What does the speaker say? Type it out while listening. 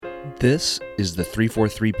This is the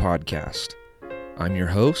 343 Podcast. I'm your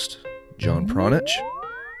host, John Pronich.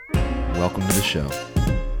 Welcome to the show.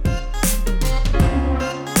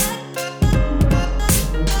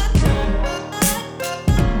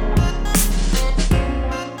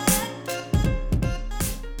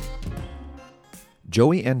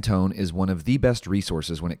 Joey Antone is one of the best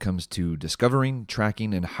resources when it comes to discovering,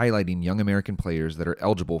 tracking, and highlighting young American players that are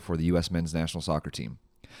eligible for the U.S. men's national soccer team.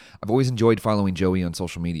 I've always enjoyed following Joey on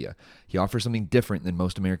social media. He offers something different than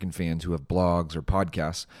most American fans who have blogs or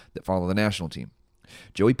podcasts that follow the national team.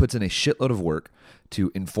 Joey puts in a shitload of work to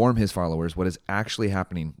inform his followers what is actually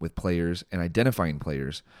happening with players and identifying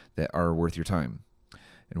players that are worth your time.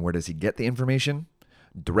 And where does he get the information?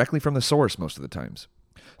 Directly from the source most of the times.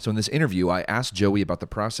 So in this interview, I asked Joey about the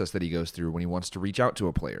process that he goes through when he wants to reach out to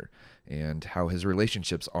a player and how his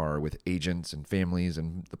relationships are with agents and families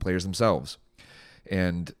and the players themselves.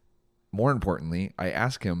 And more importantly, I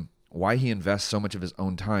asked him why he invests so much of his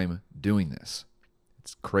own time doing this.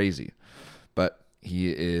 It's crazy. But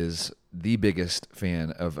he is the biggest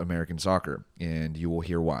fan of American soccer, and you will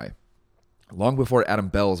hear why. Long before Adam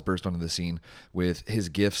Bells burst onto the scene with his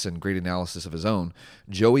gifts and great analysis of his own,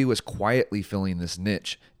 Joey was quietly filling this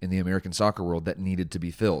niche in the American soccer world that needed to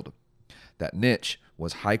be filled. That niche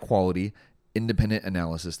was high-quality, independent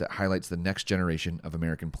analysis that highlights the next generation of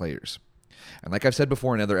American players. And like I've said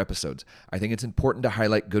before in other episodes, I think it's important to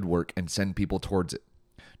highlight good work and send people towards it.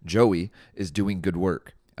 Joey is doing good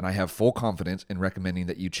work, and I have full confidence in recommending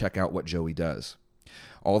that you check out what Joey does.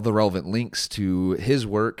 All the relevant links to his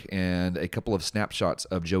work and a couple of snapshots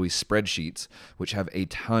of Joey's spreadsheets, which have a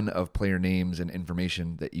ton of player names and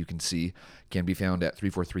information that you can see, can be found at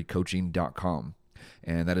 343coaching.com.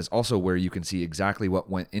 And that is also where you can see exactly what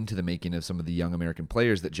went into the making of some of the young American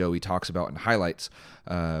players that Joey talks about and highlights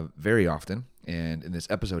very often. And in this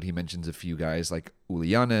episode, he mentions a few guys like Uli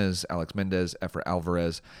Yanez, Alex Mendez, Efra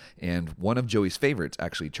Alvarez, and one of Joey's favorites,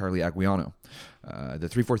 actually, Charlie Aguiano. The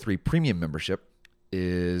 343 Premium membership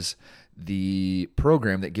is the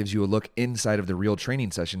program that gives you a look inside of the real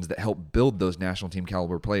training sessions that help build those national team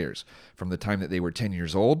caliber players from the time that they were 10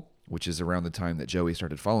 years old, which is around the time that Joey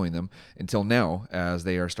started following them, until now as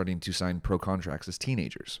they are starting to sign pro contracts as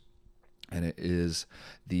teenagers. And it is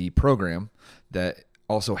the program that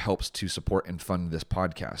also helps to support and fund this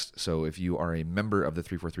podcast. So if you are a member of the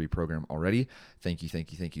 343 program already, thank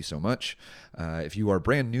you so much. If you are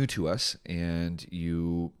brand new to us and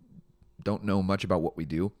you don't know much about what we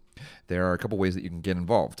do, there are a couple ways that you can get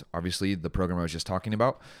involved. Obviously, the program I was just talking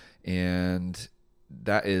about, and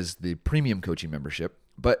that is the premium coaching membership.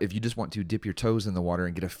 But if you just want to dip your toes in the water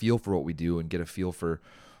and get a feel for what we do and get a feel for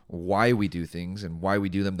why we do things and why we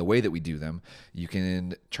do them the way that we do them, you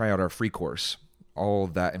can try out our free course. All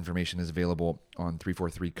of that information is available on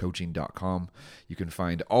 343coaching.com. You can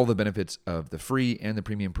find all the benefits of the free and the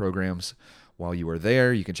premium programs. While you are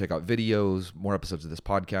there, you can check out videos, more episodes of this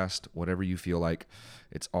podcast, whatever you feel like,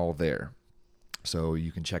 it's all there. So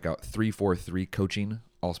you can check out 343coaching,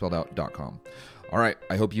 all spelled out.com. All right,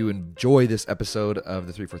 I hope you enjoy this episode of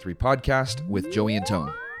the 343 Podcast with Joey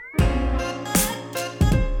Antone.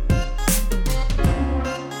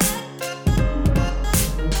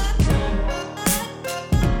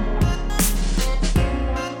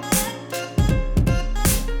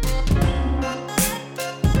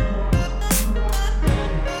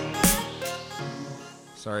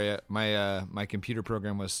 Sorry, my computer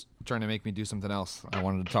program was trying to make me do something else. I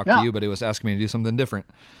wanted to talk to you, but it was asking me to do something different.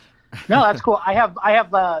 No, that's cool. I have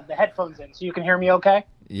the headphones in, so you can hear me okay?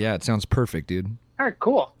 Yeah, it sounds perfect, dude. All right,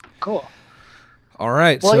 cool. All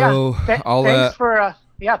right, well, so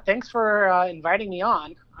thanks for inviting me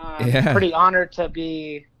on. I'm pretty honored to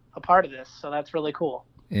be a part of this, so that's really cool.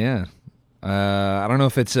 Yeah, I don't know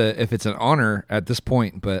if it's an honor at this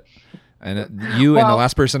point, but. And you and the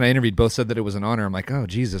last person I interviewed both said that it was an honor. I'm like, oh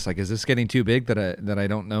Jesus! Like, is this getting too big that I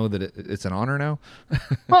don't know that it's an honor now?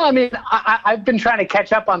 Well, I mean, I've been trying to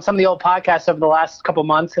catch up on some of the old podcasts over the last couple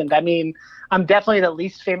months, and I mean, I'm definitely the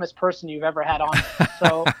least famous person you've ever had on.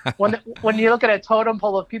 So when you look at a totem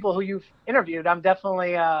pole of people who you've interviewed, I'm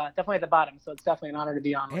definitely at the bottom. So it's definitely an honor to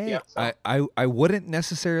be on with you. So. I wouldn't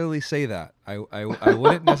necessarily say that. I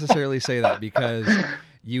wouldn't necessarily say that because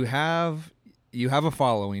you have a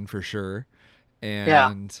following for sure.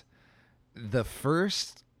 And the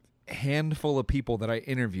first handful of people that I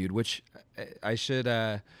interviewed, which I should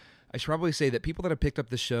probably say that people that have picked up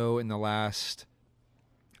the show in the last,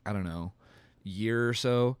 I don't know, year or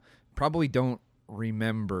so probably don't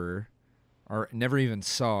remember or never even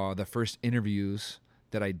saw the first interviews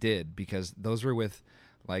that I did, because those were with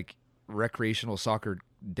like recreational soccer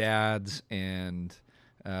dads and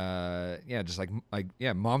just like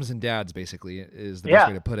moms and dads basically is the best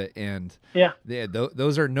way to put it. And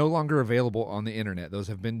those are no longer available on the internet. Those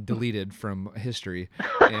have been deleted from history,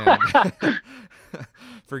 and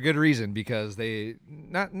for good reason, because they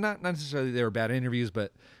not necessarily they were bad interviews,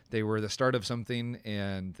 but they were the start of something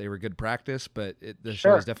and they were good practice. But the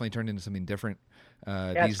show has definitely turned into something different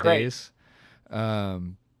these days.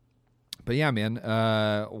 But yeah, man,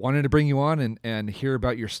 wanted to bring you on and hear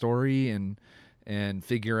about your story and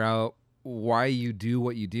figure out why you do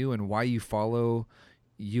what you do and why you follow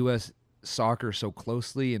U.S. soccer so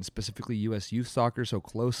closely, and specifically U.S. youth soccer so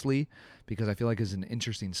closely, because I feel like it's an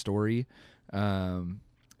interesting story.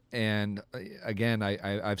 And again,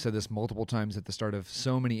 I've said this multiple times at the start of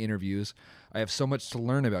so many interviews. I have so much to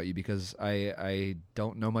learn about you because I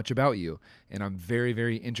don't know much about you, and I'm very,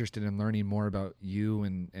 very interested in learning more about you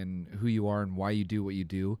and who you are and why you do what you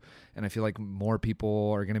do. And I feel like more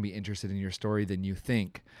people are going to be interested in your story than you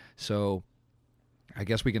think. So I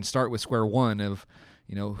guess we can start with square one of,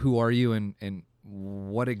 who are you and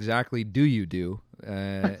what exactly do you do?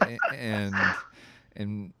 And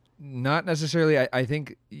not necessarily, I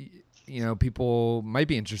think, people might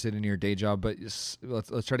be interested in your day job, but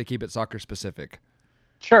let's try to keep it soccer specific.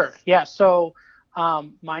 Sure. Yeah. So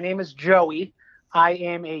my name is Joey. I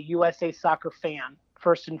am a USA Soccer fan,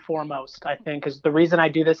 first and foremost, I think, is the reason I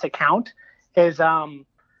do this account is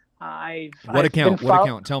What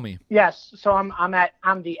account? Tell me. Yes. So I'm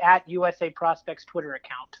the @USA Prospects Twitter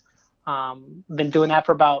account. Been doing that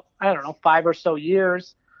for about, 5 or so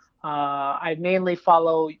years. I mainly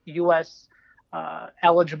follow U.S.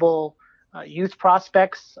 Eligible youth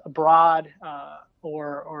prospects abroad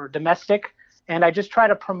or domestic, and I just try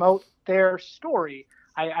to promote their story.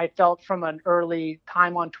 I felt from an early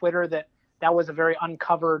time on Twitter that was a very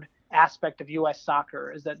uncovered aspect of U.S.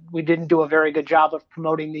 soccer, is that we didn't do a very good job of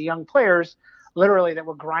promoting the young players, literally, that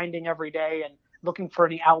were grinding every day and looking for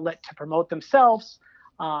any outlet to promote themselves.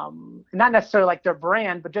 Not necessarily like their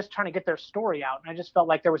brand, but just trying to get their story out. And I just felt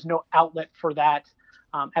like there was no outlet for that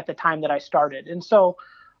at the time that I started. And so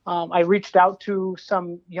I reached out to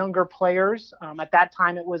some younger players. At that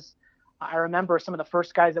time, I remember some of the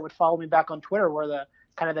first guys that would follow me back on Twitter were the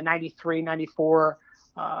 93, 94,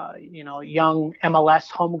 young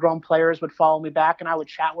MLS homegrown players would follow me back, and I would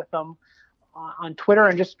chat with them on Twitter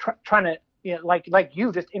and just trying to, like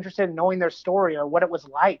you, just interested in knowing their story or what it was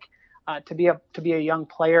like. To be a young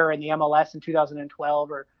player in the MLS in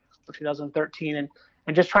 2012 or 2013,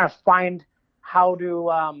 and just trying to find how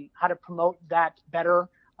to promote that better,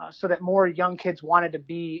 so that more young kids wanted to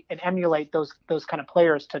be and emulate those kind of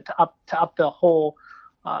players to up the whole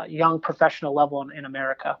young professional level in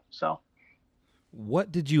America. So,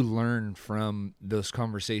 what did you learn from those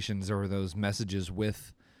conversations or those messages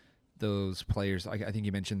with those players? I think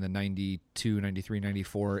you mentioned the 92, 93,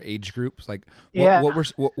 94 age groups. Like, what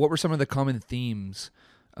were some of the common themes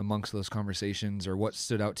amongst those conversations, or what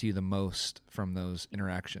stood out to you the most from those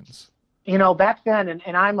interactions? Back then,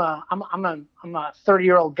 and I'm a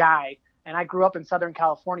 30-year-old guy, and I grew up in Southern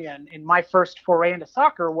California, and my first foray into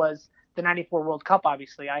soccer was the 94 World Cup.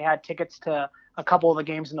 Obviously, I had tickets to a couple of the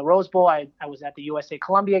games in the Rose Bowl. I was at the USA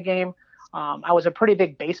Colombia game. I was a pretty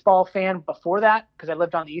big baseball fan before that because I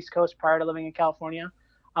lived on the East Coast prior to living in California.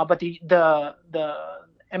 But the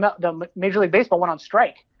Major League Baseball went on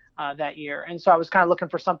strike that year, and so I was kind of looking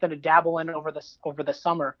for something to dabble in over the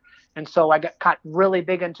summer. And so I got really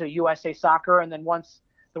big into USA Soccer. And then once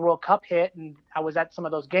the World Cup hit, and I was at some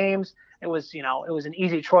of those games, it was an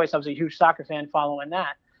easy choice. I was a huge soccer fan following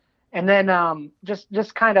that. And then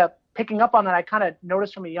just kind of picking up on that, I kind of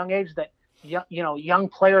noticed from a young age that young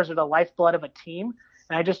players are the lifeblood of a team.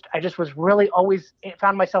 And I just was really always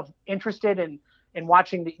found myself interested in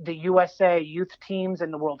watching the USA youth teams in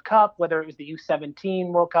the World Cup, whether it was the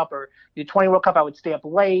U17 World Cup or the U20 World Cup. I would stay up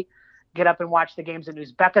late, get up and watch the games in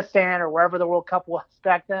Uzbekistan or wherever the World Cup was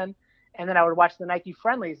back then. And then I would watch the Nike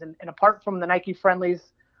friendlies. And apart from the Nike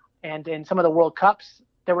friendlies and in some of the World Cups,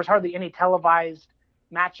 there was hardly any televised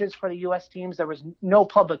matches for the U.S. teams. There was no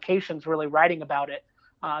publications really writing about it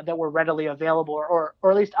that were readily available or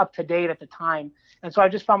at least up to date at the time. And so I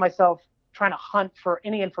just found myself trying to hunt for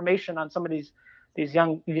any information on some of these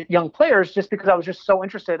young players, just because I was just so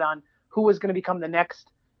interested on who was going to become the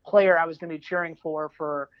next player I was going to be cheering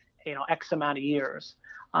for X amount of years.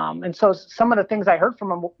 And so some of the things I heard from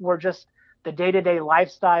them were just the day-to-day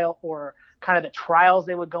lifestyle, or kind of the trials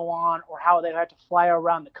they would go on, or how they had to fly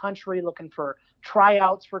around the country looking for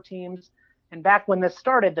tryouts for teams. And back when this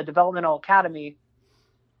started, the developmental academy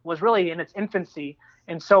was really in its infancy.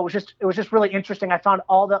 And so it was just really interesting. I found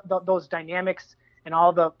all those dynamics and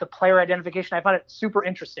all the player identification. I found it super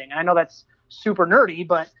interesting. And I know that's super nerdy,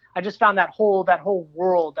 but I just found that whole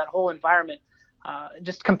world, that whole environment,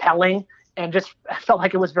 just compelling, and just I felt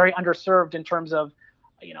like it was very underserved in terms of,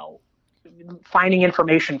 finding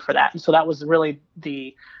information for that. And so that was really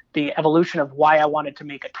the evolution of why I wanted to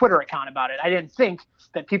make a Twitter account about it. I didn't think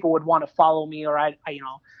that people would want to follow me, or I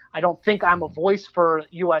don't think I'm a voice for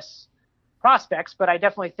U.S. prospects, but I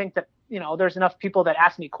definitely think that, there's enough people that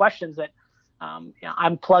ask me questions that,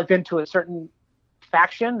 I'm plugged into a certain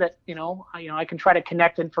faction that, I can try to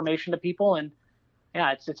connect information to people. And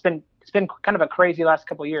yeah, it's been kind of a crazy last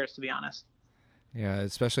couple of years, to be honest. Yeah,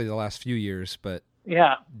 especially the last few years. But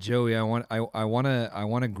yeah, Joey, I want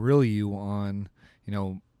to grill you on,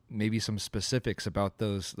 maybe some specifics about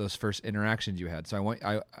those first interactions you had. So I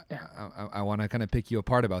want to kind of pick you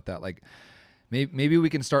apart about that. Like, maybe we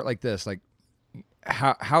can start like this. Like,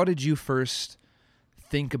 how did you first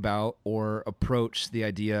think about or approach the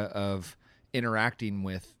idea of interacting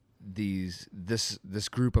with this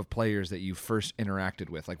group of players that you first interacted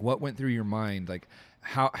with? Like, what went through your mind? Like,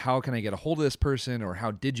 how can I get a hold of this person, or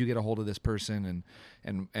how did you get a hold of this person,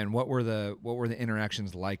 and what were the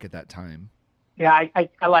interactions like at that time? Yeah,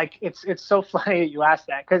 I like it's so funny that you asked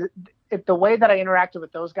that, because the way that I interacted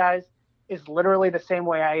with those guys is literally the same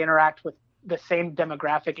way I interact with the same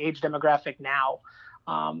age demographic now.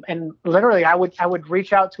 And literally I would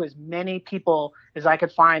reach out to as many people as I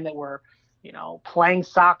could find that were, playing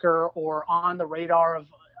soccer or on the radar of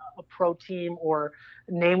a pro team, or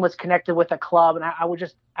name was connected with a club. And I would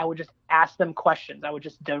just ask them questions. I would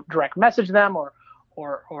just direct message them, or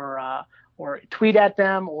tweet at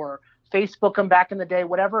them, or Facebook them back in the day,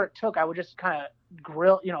 whatever it took. I would just kind of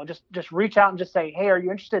grill, just reach out and just say, hey, are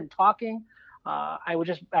you interested in talking?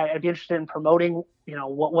 I'd be interested in promoting,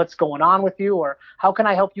 what's going on with you, or how can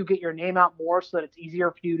I help you get your name out more so that it's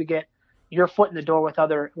easier for you to get your foot in the door with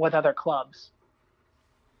other clubs.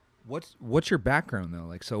 What's your background though?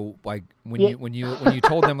 Like, so like when you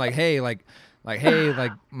told them like, hey,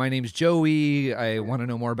 my name's Joey, I want to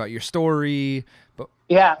know more about your story, but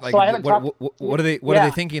yeah, like, so I haven't what are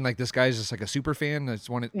they thinking? Like, this guy's just like a super fan. I just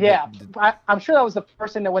wanted. Yeah, I'm sure that was the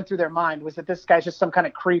first thing that went through their mind, was that this guy's just some kind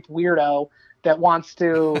of creep weirdo that wants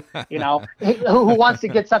to, who wants to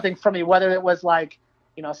get something from me, whether it was like,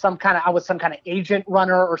 some kind of agent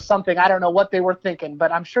runner or something. I don't know what they were thinking,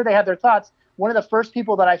 but I'm sure they had their thoughts. One of the first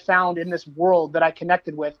people that I found in this world that I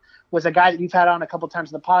connected with was a guy that you've had on a couple of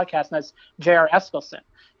times in the podcast, and that's J.R. Eskelsen.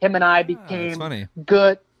 Him and I became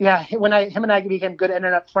good. Yeah, him and I became good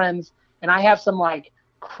internet friends, and I have some like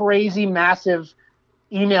crazy massive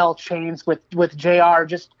email chains with JR,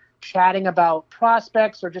 just chatting about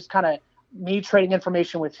prospects, or just kind of me trading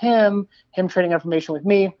information with him trading information with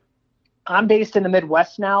me. I'm based in the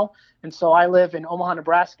Midwest now, and so I live in Omaha,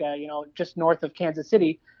 Nebraska, just north of Kansas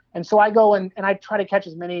City. And so I go and I try to catch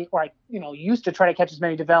as many, or I used to try to catch as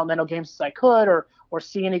many developmental games as I could, or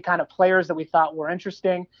see any kind of players that we thought were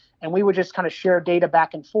interesting. And we would just kind of share data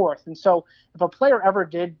back and forth. And so if a player ever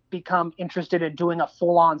did become interested in doing a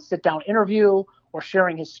full-on sit-down interview or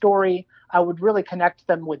sharing his story, I would really connect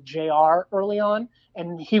them with JR early on,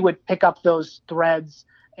 and he would pick up those threads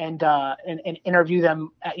and interview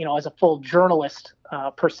them, as a full journalist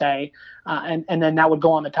per se, and then that would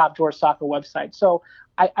go on the Top Drawer Soccer website. So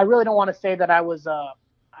I really don't want to say that I was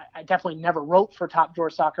I definitely never wrote for Top Drawer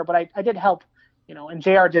Soccer, but I did help, and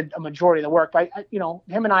JR did a majority of the work. But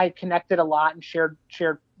him and I connected a lot and shared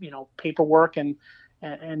paperwork and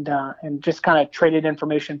just kind of traded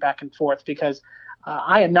information back and forth, because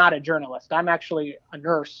I am not a journalist. I'm actually a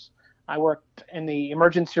nurse. I worked in the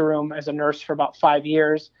emergency room as a nurse for about 5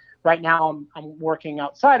 years. Right now, I'm working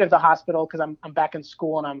outside of the hospital because I'm back in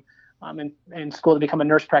school, and I'm in school to become a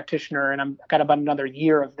nurse practitioner, and I've got about another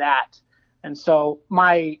year of that. And so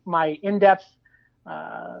my in-depth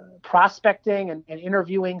prospecting and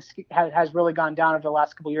interviewing has really gone down over the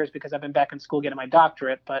last couple of years, because I've been back in school getting my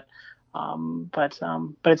doctorate. But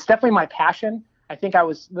it's definitely my passion. I think I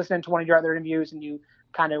was listening to one of your other interviews, and you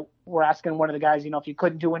kind of were asking one of the guys, if you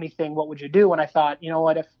couldn't do anything, what would you do? And I thought,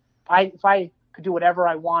 what, if I could do whatever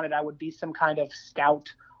I wanted, I would be some kind of scout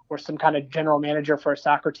or some kind of general manager for a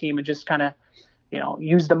soccer team, and just kind of,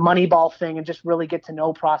 use the Moneyball thing and just really get to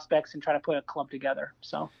know prospects and try to put a club together.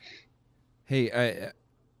 So, hey,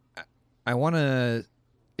 I want to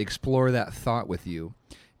explore that thought with you.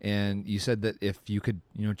 And you said that if you could,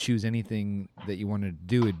 choose anything that you wanted to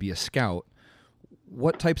do, it'd be a scout.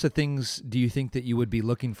 What types of things do you think that you would be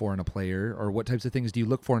looking for in a player, or what types of things do you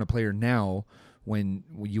look for in a player now when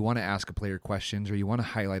you want to ask a player questions, or you want to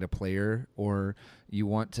highlight a player, or you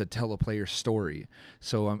want to tell a player's story?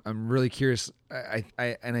 So I'm really curious. I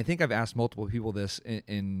think I've asked multiple people this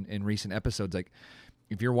in recent episodes. Like,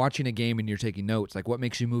 if you're watching a game and you're taking notes, like what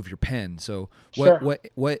makes you move your pen? So Sure.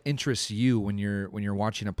 what interests you when you're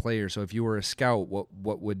watching a player? So if you were a scout,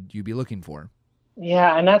 what would you be looking for?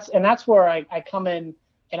 Yeah, and that's where I come in,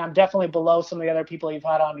 and I'm definitely below some of the other people you've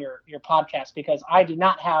had on your podcast, because I do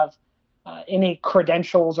not have any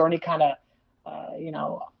credentials or any kind of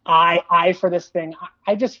eye for this thing.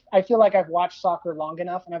 I feel like I've watched soccer long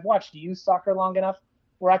enough, and I've watched youth soccer long enough,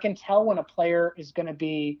 where I can tell when a player is going to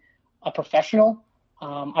be a professional.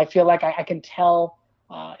 I feel like I can tell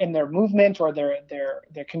in their movement or their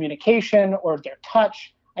communication or their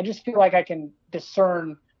touch. I just feel like I can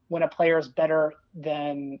discern when a player is better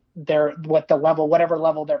than whatever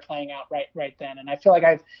level they're playing out right then. And I feel like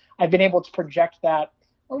I've been able to project that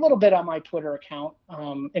a little bit on my Twitter account,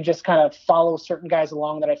 and just kind of follow certain guys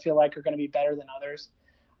along that I feel like are going to be better than others.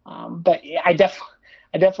 But yeah, I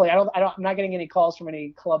definitely I'm not getting any calls from any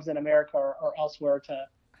clubs in America or elsewhere to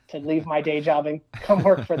leave my day job and come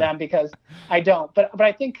work for them, because I don't. But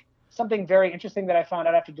I think something very interesting that I found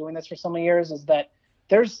out after doing this for so many years is that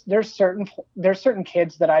there's certain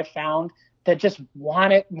kids that I've found that just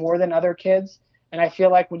want it more than other kids. And I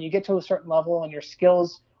feel like when you get to a certain level and your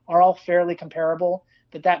skills are all fairly comparable,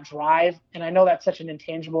 that drive, and I know that's such an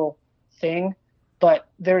intangible thing, but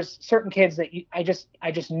there's certain kids that I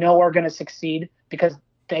just know are going to succeed because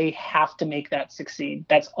they have to make that succeed.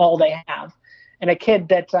 That's all they have. And a kid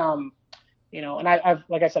that, and I've,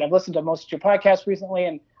 like I said, I've listened to most of your podcasts recently,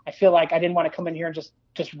 and I feel like I didn't want to come in here and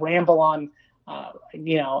just ramble on,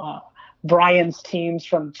 Brian's teams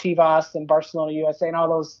from Chivas and Barcelona USA and all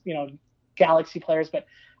those, Galaxy players. But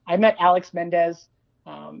I met Alex Mendez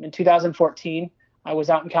in 2014. I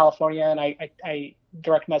was out in California, and I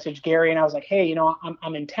direct messaged Gary, and I was like, hey,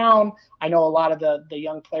 I'm in town. I know a lot of the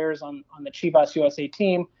young players on the Chivas USA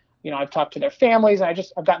team. I've talked to their families, and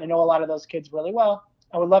I've gotten to know a lot of those kids really well.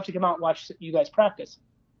 I would love to come out and watch you guys practice.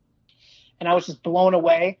 And I was just blown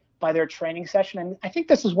away by their training session. And I think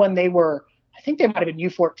this is when they might have been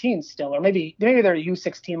U14 still, or maybe they're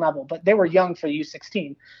U16 level, but they were young for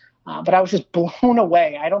U16. But I was just blown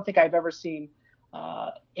away. I don't think I've ever seen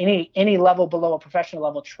any level below a professional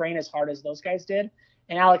level train as hard as those guys did.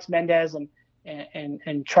 And Alex Mendez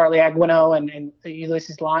and Charlie Aguino and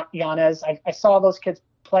Ulysses Yanez, I saw those kids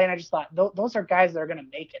play, and I just thought those are guys that are going to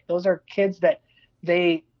make it. Those are kids that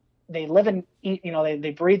they live and eat,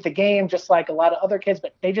 they breathe the game just like a lot of other kids,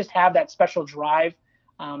 but they just have that special drive.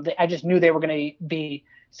 I just knew they were going to be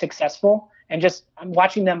successful, and just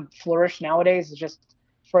watching them flourish nowadays is just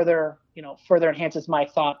further enhances my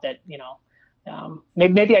thought that,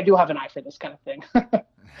 maybe I do have an eye for this kind of thing.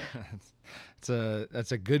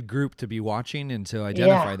 That's a good group to be watching and to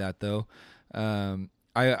identify that, though.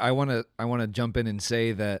 I want to jump in and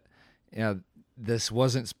say that, this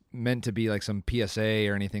wasn't meant to be like some PSA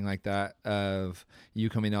or anything like that of you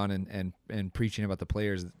coming on and preaching about the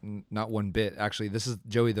players. Not one bit. Actually, this is,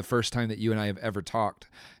 Joey, the first time that you and I have ever talked.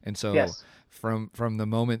 And so yes. From the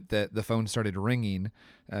moment that the phone started ringing,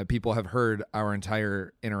 people have heard our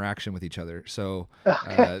entire interaction with each other. So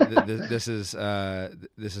this is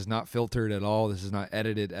not filtered at all. This is not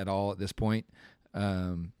edited at all at this point.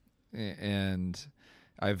 And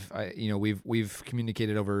we've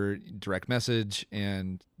communicated over direct message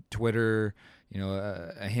and Twitter,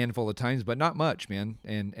 a handful of times, but not much, man.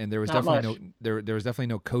 And there was definitely there was definitely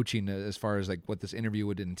no coaching as far as like what this interview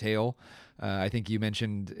would entail. I think you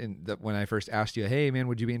mentioned that when I first asked you, hey man,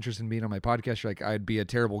 would you be interested in being on my podcast? You're like, I'd be a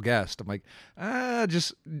terrible guest. I'm like,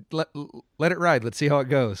 just let it ride. Let's see how it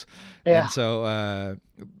goes. Yeah. And so,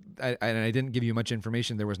 I didn't give you much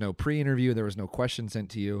information. There was no pre-interview. There was no question sent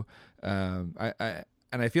to you. And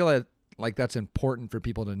I feel like that's important for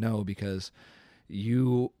people to know, because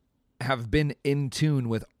you have been in tune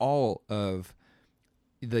with all of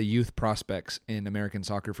the youth prospects in American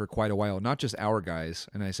soccer for quite a while, not just our guys.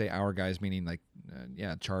 And I say our guys, meaning like,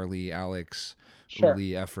 Charlie, Alex, sure.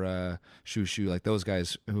 Uli, Efra, Shushu, like those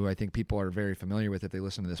guys who I think people are very familiar with if they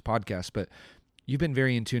listen to this podcast. But you've been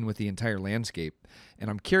very in tune with the entire landscape. And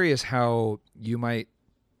I'm curious how you might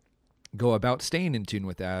go about staying in tune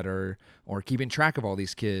with that, or keeping track of all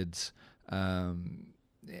these kids, and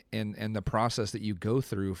the process that you go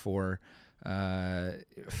through for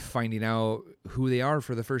finding out who they are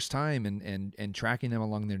for the first time and tracking them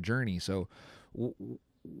along their journey. So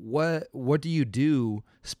what do you do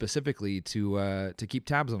specifically to keep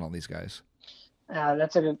tabs on all these guys?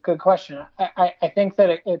 That's a good question. I think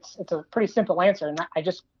that it's a pretty simple answer, and I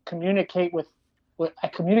just communicate with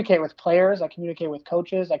players, I communicate with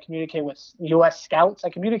coaches, I communicate with U.S. scouts, I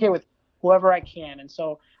communicate with whoever I can. And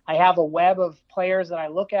so I have a web of players that I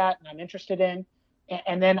look at and I'm interested in.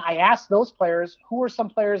 And then I ask those players, who are some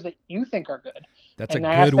players that you think are good? That's a And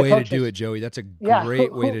I good asked the way to coaches, do it, Joey. That's a yeah,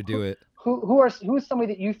 great way to do it. Who's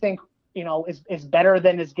somebody that you think, is better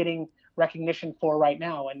than is getting recognition for right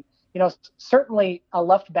now? And, certainly a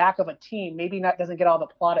left back of a team doesn't get all the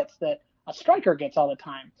plaudits that a striker gets all the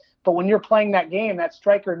time. But when you're playing that game, that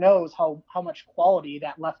striker knows how much quality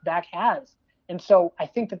that left back has. And so I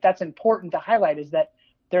think that that's important to highlight, is that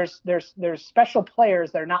there's special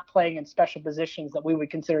players that are not playing in special positions that we would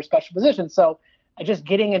consider special positions. So I just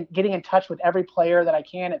getting in touch with every player that I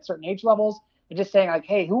can at certain age levels, and just saying, like,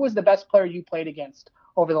 hey, who was the best player you played against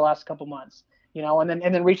over the last couple months? And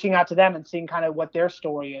then reaching out to them and seeing kind of what their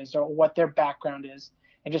story is or what their background is,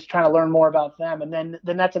 and just trying to learn more about them. And then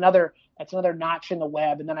that's another notch in the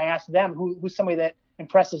web. And then I asked them, who's somebody that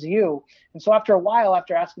impresses you? And so after a while,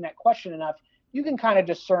 after asking that question enough, you can kind of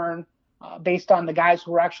discern, based on the guys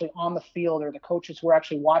who are actually on the field or the coaches who are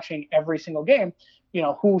actually watching every single game,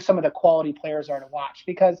 who some of the quality players are to watch.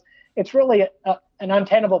 Because it's really an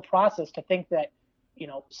untenable process to think that,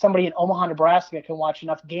 somebody in Omaha, Nebraska can watch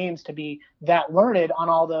enough games to be that learned on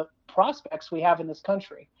all the prospects we have in this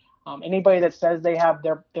country. Anybody that says they have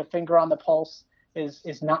their finger on the pulse is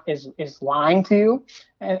lying to you.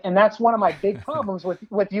 And that's one of my big problems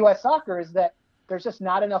with U.S. soccer, is that there's just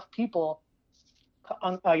not enough people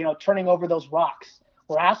turning over those rocks.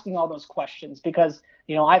 We're asking all those questions because,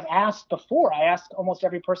 I've asked before. I asked almost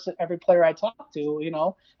every player I talk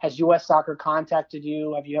to, has U.S. soccer contacted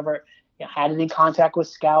you? Have you ever had any contact with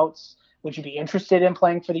scouts? Would you be interested in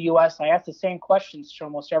playing for the U.S.? I ask the same questions to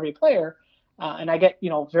almost every player. And I get,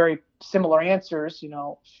 very similar answers,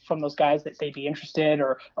 from those guys, that they'd be interested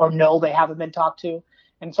or no, they haven't been talked to.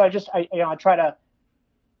 And so I try to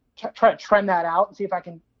trend that out and see if I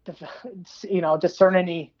can, discern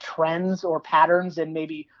any trends or patterns in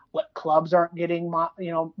maybe what clubs aren't getting,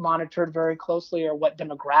 monitored very closely, or what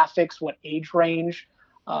demographics, what age range,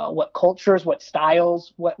 what cultures, what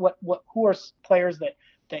styles, who are players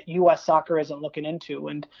that U.S. soccer isn't looking into.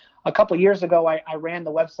 And a couple of years ago, I ran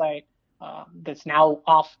the website that's now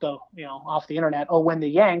off the internet, Oh When the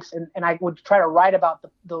Yanks, and I would try to write about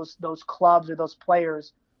those clubs or those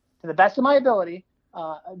players to the best of my ability,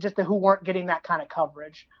 just who weren't getting that kind of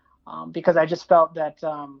coverage, because I just felt that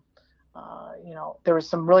there was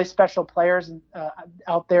some really special players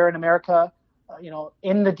out there in America,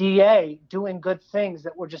 in the DA, doing good things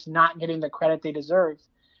that were just not getting the credit they deserved.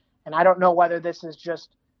 And I don't know whether this is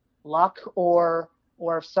just luck or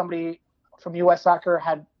if somebody from U.S. Soccer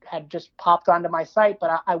had just popped onto my site.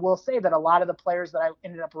 But I will say that a lot of the players that I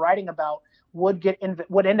ended up writing about would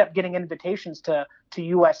end up getting invitations to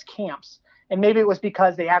U.S. camps. And maybe it was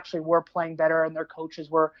because they actually were playing better and their coaches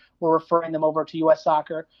were referring them over to U.S.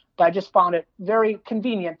 Soccer. But I just found it very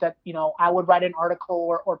convenient that, I would write an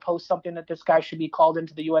article or post something that this guy should be called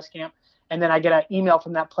into the U.S. camp. And then I get an email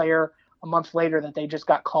from that player a month later that they just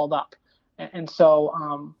got called up. And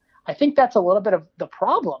so I think that's a little bit of the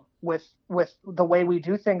problem with the way we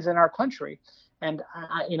do things in our country. And,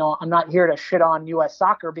 I'm not here to shit on U.S.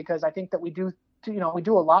 Soccer, because I think that we do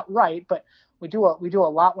a lot right, but we do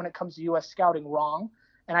a lot when it comes to U.S. scouting wrong.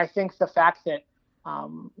 And I think the fact that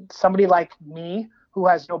somebody like me, who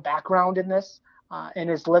has no background in this and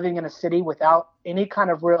is living in a city without any kind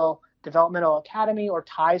of real developmental academy or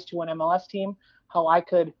ties to an MLS team, how I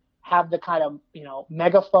could have the kind of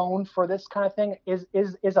megaphone for this kind of thing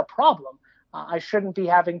is a problem. I shouldn't be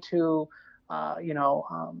having to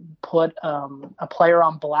put a player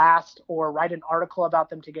on blast or write an article about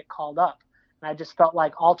them to get called up. And I just felt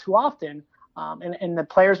like all too often, and the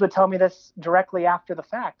players would tell me this directly after the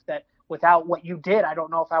fact, that without what you did, I don't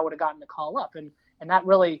know if I would have gotten the call up. And that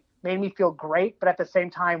really made me feel great, but at the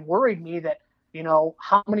same time worried me that,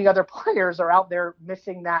 how many other players are out there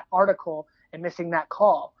missing that article and missing that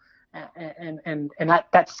call. And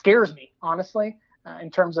that scares me, honestly,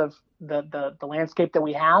 in terms of the landscape that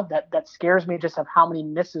we have. That scares me, just of how many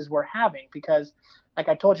misses we're having, because like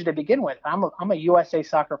I told you to begin with, I'm a USA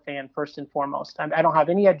Soccer fan first and foremost. I don't have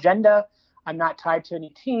any agenda. I'm not tied to any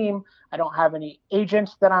team. I don't have any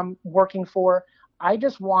agents that I'm working for. I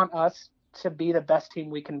just want us to be the best team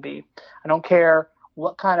we can be. I don't care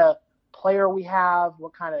what kind of player we have,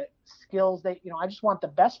 what kind of skills I just want the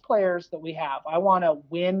best players that we have. I want to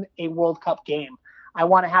win a World Cup game. I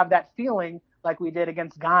want to have that feeling like we did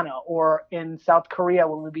against Ghana or in South Korea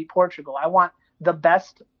when we beat Portugal. I want the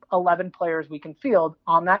best 11 players we can field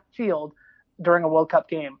on that field during a World Cup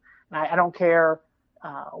game. And I don't care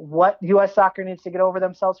what U.S. Soccer needs to get over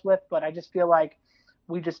themselves with, but I just feel like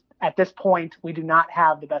at this point, we do not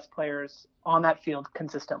have the best players on that field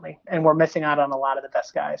consistently, and we're missing out on a lot of the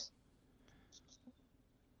best guys.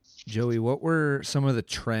 Joey, what were some of the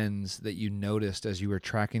trends that you noticed as you were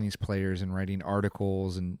tracking these players and writing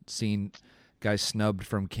articles and seeing guys snubbed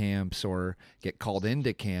from camps or get called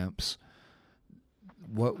into camps?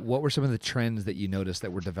 What were some of the trends that you noticed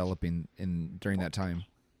that were developing during that time?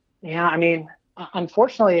 Yeah, I mean,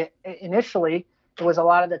 unfortunately, initially it was a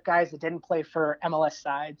lot of the guys that didn't play for MLS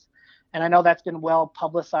sides, and I know that's been well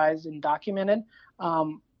publicized and documented.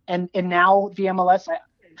 And now the MLS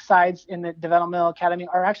sides in the developmental academy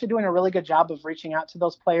are actually doing a really good job of reaching out to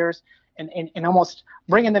those players and almost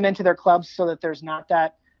bringing them into their clubs so that there's not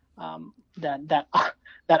that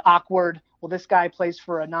awkward, well, this guy plays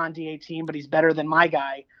for a non-DA team, but he's better than my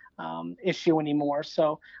guy issue anymore.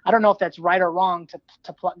 So I don't know if that's right or wrong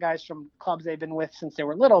to pluck guys from clubs they've been with since they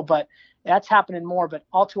were little, but that's happening more. But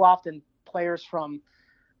all too often, players from,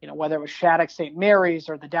 whether it was Shattuck St. Mary's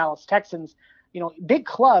or the Dallas Texans, big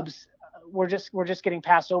clubs, we're just getting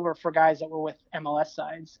passed over for guys that were with MLS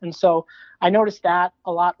sides. And so I noticed that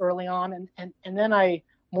a lot early on. And then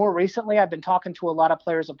more recently, I've been talking to a lot of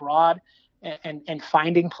players abroad and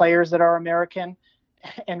finding players that are American.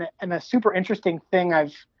 And a super interesting thing a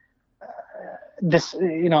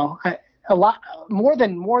lot more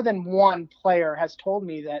than one player has told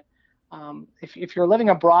me that if you're living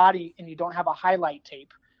abroad and you don't have a highlight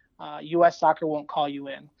tape, U.S. Soccer won't call you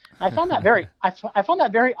in. I found that very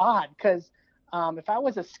odd because if I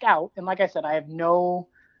was a scout, and like I said, I have no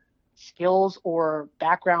skills or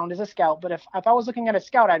background as a scout, but if I was looking at a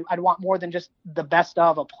scout, I'd want more than just the best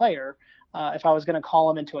of a player if I was going to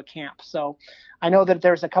call him into a camp. So I know that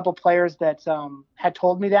there's a couple players that had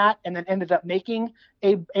told me that and then ended up making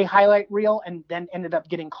a highlight reel and then ended up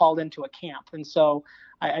getting called into a camp. And so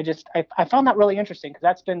I found that really interesting because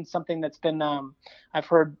that's been something that's been I've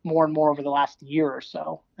heard more and more over the last year or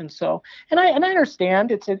so. And I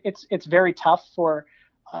understand it's very tough for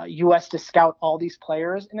U.S. to scout all these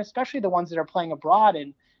players, and especially the ones that are playing abroad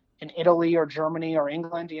in Italy or Germany or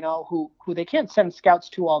England, who they can't send scouts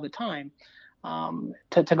to all the time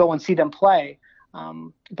to go and see them play.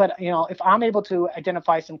 But if I'm able to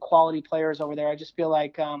identify some quality players over there, I just feel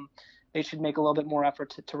like they should make a little bit more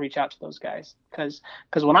effort to reach out to those guys because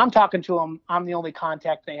when I'm talking to them, I'm the only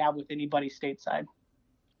contact they have with anybody stateside.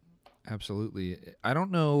 Absolutely. I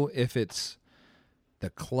don't know if it's the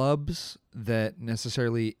clubs that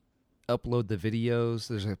necessarily upload the videos.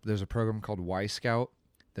 There's a program called Y Scout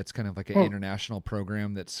that's kind of like an international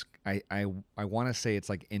program that's I want to say it's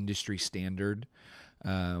like industry standard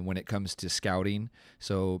when it comes to scouting.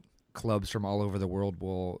 So clubs from all over the world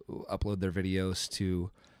will upload their videos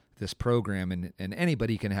to this program, and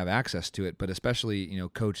anybody can have access to it, but especially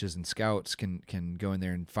coaches and scouts can go in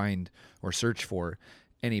there and find or search for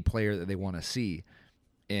any player that they want to see.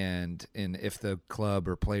 And if the club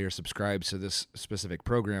or player subscribes to this specific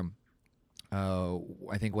program,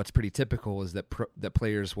 I think what's pretty typical is that that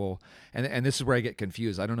players will, and this is where I get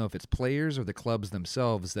confused. I don't know if it's players or the clubs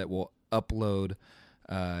themselves that will upload,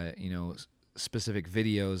 specific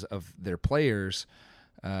videos of their players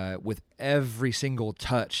with every single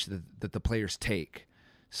touch that the players take.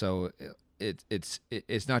 So it's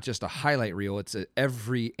not just a highlight reel; it's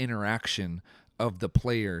every interaction of the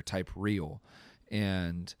player type reel.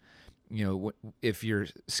 And if you're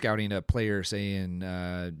scouting a player, say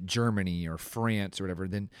in Germany or France or whatever,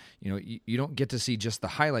 then you don't get to see just the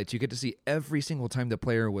highlights. You get to see every single time the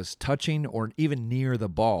player was touching or even near the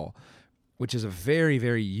ball, which is a very,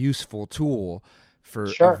 very useful tool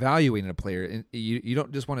for evaluating a player. And you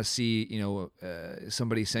don't just want to see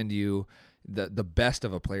somebody send you the best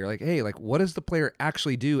of a player. Like, hey, what does the player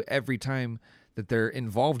actually do every time that they're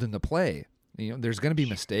involved in the play? There's going to be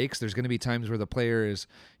mistakes. There's going to be times where the player is,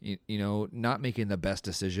 not making the best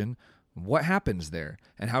decision. What happens there,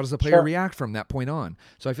 and how does the player react from that point on?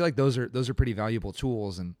 So I feel like those are pretty valuable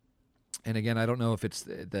tools. And again, I don't know if it's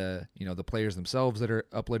the players themselves that are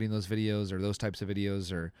uploading those videos or those types of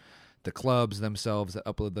videos, or the clubs themselves that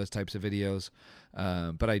upload those types of videos.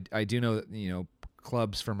 But I do know that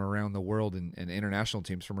clubs from around the world and international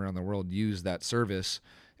teams from around the world use that service,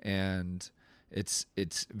 and it's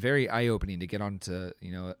very eye-opening to get onto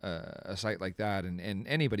a site like that, and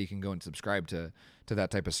anybody can go and subscribe to that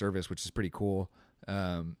type of service, which is pretty cool.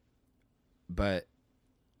 But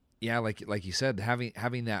yeah, like you said,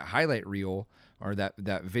 having that highlight reel or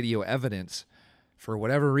that video evidence for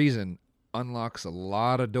whatever reason unlocks a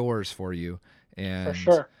lot of doors for you. And for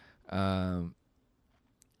sure.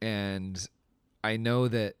 And I know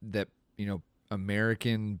that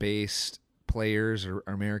American-based players or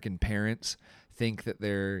American parents think that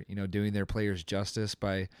they're doing their players justice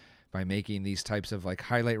by making these types of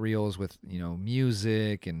highlight reels with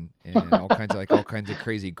music and all kinds of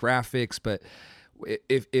crazy graphics. But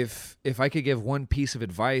if I could give one piece of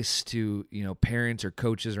advice to, parents or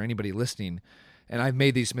coaches or anybody listening, and I've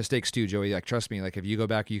made these mistakes too, Joey. Like, trust me. Like, if you go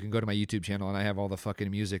back, you can go to my YouTube channel, and I have all the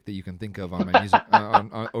fucking music that you can think of on my music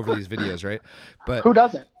on over these videos, right? But who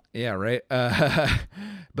doesn't? Yeah, right.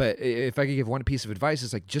 But if I could give one piece of advice,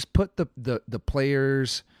 it's like just put the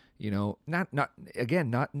players, not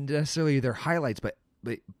necessarily their highlights, but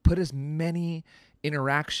put as many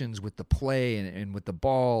interactions with the play and with the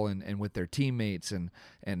ball and with their teammates and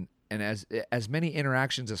as many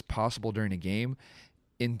interactions as possible during a game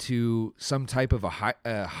into some type of a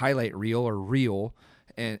highlight reel or reel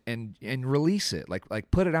and release it,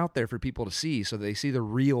 like put it out there for people to see so they see the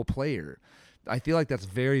real player. I feel like that's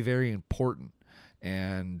very, very important,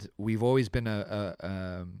 and we've always been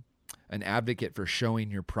an advocate for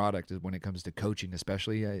showing your product when it comes to coaching,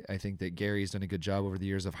 especially. I think that Gary's done a good job over the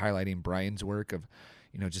years of highlighting Brian's work of,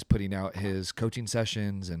 just putting out his coaching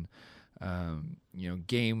sessions and,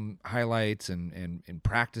 game highlights and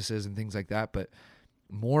practices and things like that. But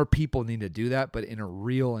more people need to do that, but in a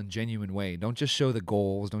real and genuine way. Don't just show the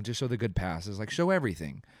goals. Don't just show the good passes. Like, show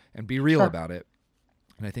everything and be real about it.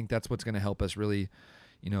 And I think that's what's going to help us really,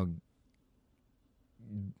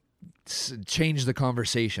 change the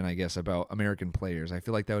conversation, I guess, about American players. I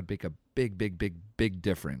feel like that would make a big, big, big, big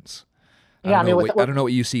difference. Yeah, I don't know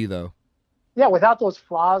what you see though. Yeah, without those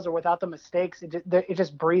flaws or without the mistakes, it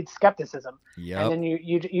just breeds skepticism. Yeah. And then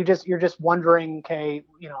you're just wondering, okay,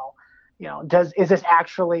 is this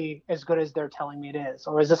actually as good as they're telling me it is,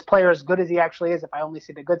 or is this player as good as he actually is if I only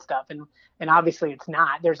see the good stuff? And obviously it's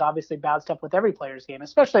not. There's obviously bad stuff with every player's game,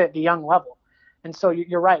 especially at the young level. And so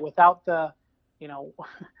you're right. Without the,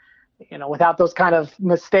 without those kind of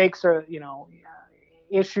mistakes or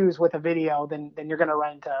issues with a video, then you're going to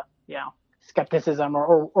run into skepticism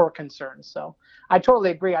or concerns. So I totally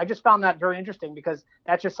agree. I just found that very interesting because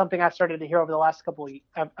that's just something I've started to hear over the last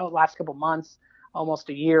couple months. Almost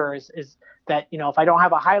a year is that, if I don't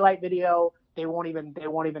have a highlight video, they won't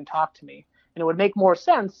even talk to me. And it would make more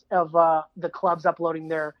sense of the clubs uploading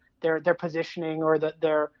their positioning or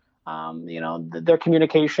their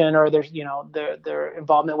communication or their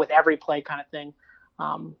involvement with every play kind of thing.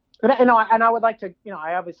 And I would like to,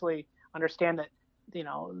 I obviously understand that,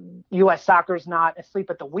 U.S. soccer is not asleep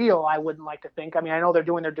at the wheel. I wouldn't like to think. I mean, I know they're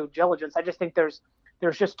doing their due diligence. I just think there's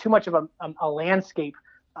just too much of a landscape.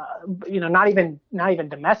 Not even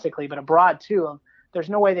domestically, but abroad too. There's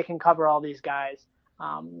no way they can cover all these guys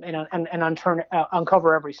and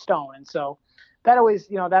uncover every stone. And so that always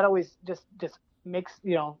just makes,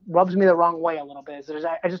 rubs me the wrong way a little bit.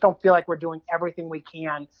 I just don't feel like we're doing everything we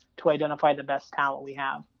can to identify the best talent we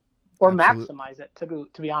have or maximize it,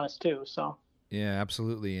 to be honest too. So. Yeah,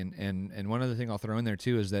 absolutely. And one other thing I'll throw in there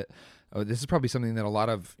too is that this is probably something that a lot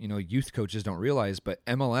of, youth coaches don't realize, but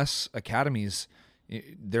MLS academies,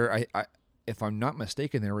 if I'm not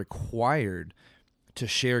mistaken, they're required to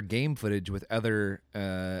share game footage with other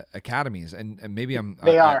academies, and maybe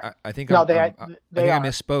they are. I think I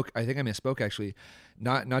misspoke. I think I misspoke actually.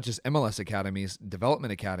 Not just MLS academies,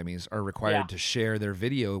 development academies are required to share their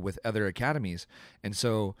video with other academies, and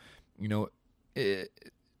so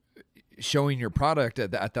showing your product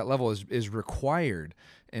at that level is required.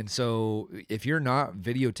 And so if you're not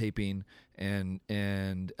videotaping and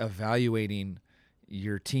evaluating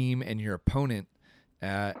your team and your opponent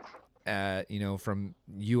at from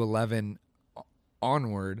U11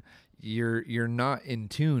 onward, you're not in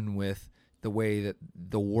tune with the way that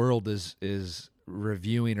the world is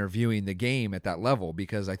reviewing or viewing the game at that level,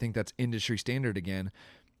 because I think that's industry standard again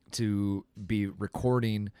to be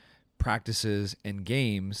recording practices and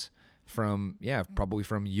games from probably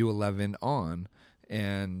from U11 on,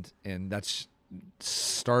 and that's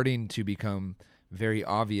starting to become very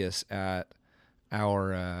obvious at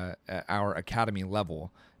our academy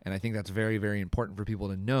level, and I think that's very, very important for people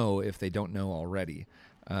to know if they don't know already.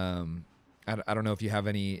 I don't know if you have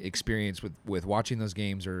any experience with watching those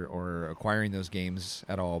games or acquiring those games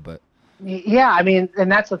at all, but yeah, I mean,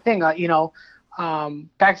 and that's the thing,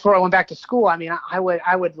 back before I went back to school, I mean, I would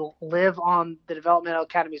live on the Developmental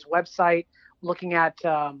Academy's website, looking at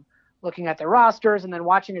their rosters and then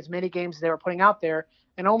watching as many games as they were putting out there.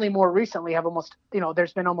 And only more recently have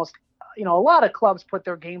there's been almost, a lot of clubs put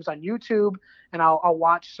their games on YouTube, and I'll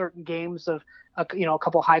watch certain games of, a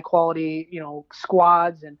couple high quality,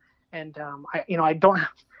 squads. And I don't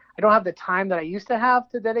have the time that I used to have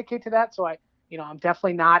to dedicate to that. So I'm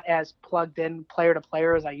definitely not as plugged in player to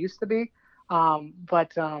player as I used to be.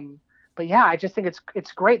 But yeah, I just think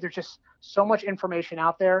it's great. There's just so much information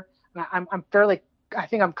out there. And I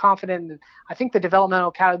think I'm confident. I think the Developmental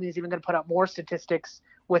Academy is even going to put up more statistics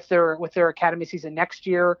with their academy season next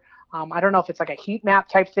year. I don't know if it's like a heat map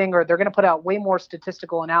type thing, or they're going to put out way more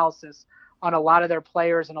statistical analysis on a lot of their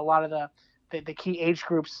players and a lot of the key age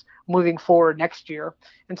groups moving forward next year.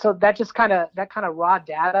 And so that kind of raw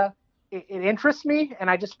data, it interests me. And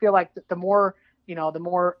I just feel like the more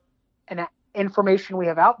information we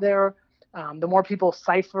have out there, the more people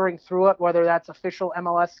ciphering through it, whether that's official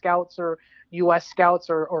MLS scouts or US scouts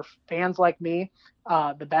or fans like me,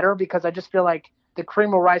 the better, because I just feel like the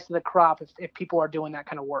cream will rise to the crop if people are doing that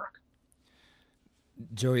kind of work.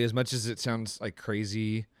 Joey, as much as it sounds like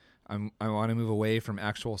crazy, I want to move away from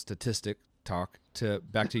actual statistic talk to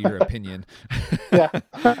back to your opinion.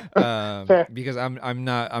 Yeah. Because I'm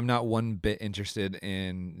not one bit interested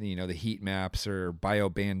in, the heat maps or bio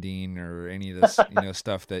banding or any of this,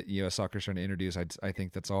 stuff that US soccer is trying to introduce. I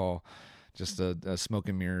think that's all just a smoke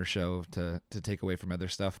and mirror show to take away from other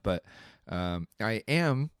stuff. But I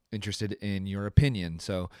am interested in your opinion.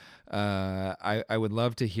 So I would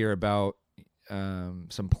love to hear about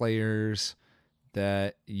some players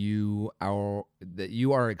that you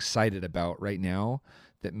are excited about right now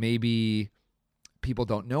that maybe people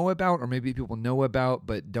don't know about, or maybe people know about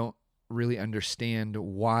but don't really understand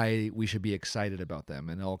why we should be excited about them.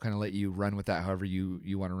 And I'll kind of let you run with that however you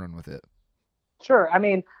want to run with it. Sure. I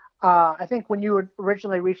mean, I think when you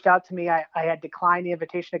originally reached out to me, I had declined the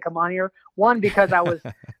invitation to come on here. One, because I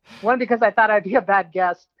thought I'd be a bad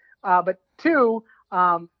guest. But two,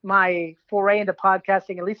 my foray into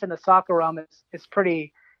podcasting, at least in the soccer realm, is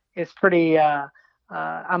pretty.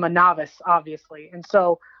 I'm a novice, obviously, and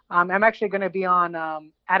so I'm actually going to be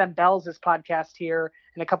on Adam Bell's podcast here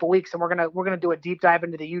in a couple weeks, and we're gonna do a deep dive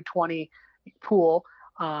into the U20 pool.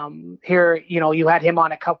 Here, you had him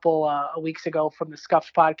on a couple weeks ago from the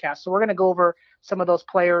Scuffed podcast, so we're gonna go over some of those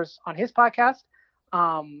players on his podcast.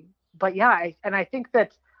 But yeah, I think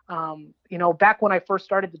that back when I first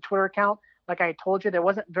started the Twitter account, like I told you, there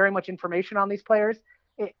wasn't very much information on these players.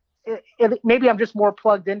 Maybe I'm just more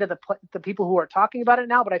plugged into the people who are talking about it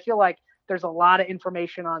now, but I feel like there's a lot of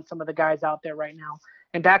information on some of the guys out there right now.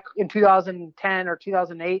 And back in 2010 or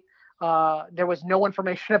 2008, there was no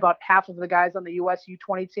information about half of the guys on the US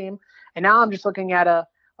U20 team. And now I'm just looking at a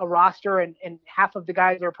roster and half of the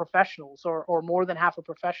guys are professionals or more than half are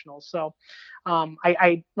professionals. So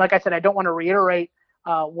I like I said, I don't want to reiterate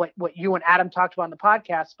what you and Adam talked about on the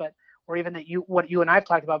podcast, or even what you and I've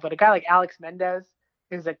talked about, but a guy like Alex Mendez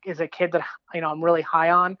is a kid that I'm really high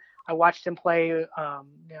on. I watched him play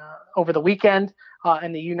over the weekend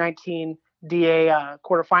in the U19 DA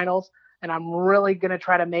quarterfinals, and I'm really going to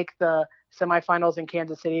try to make the semifinals in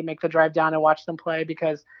Kansas City, make the drive down and watch them play,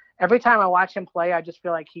 because every time I watch him play, I just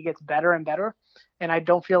feel like he gets better and better, and I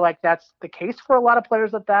don't feel like that's the case for a lot of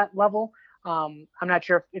players at that level. I'm not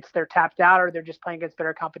sure if they're tapped out or they're just playing against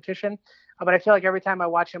better competition, but I feel like every time I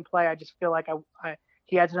watch him play, I just feel like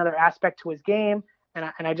he adds another aspect to his game, and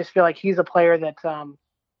I just feel like he's a player that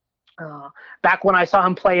back when I saw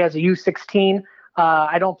him play as a U16,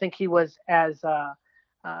 I don't think he was as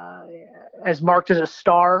marked as a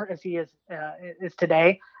star as he is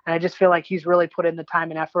today, and I just feel like he's really put in the time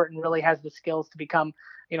and effort and really has the skills to become,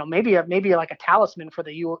 maybe like a talisman for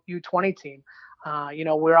the U20 team.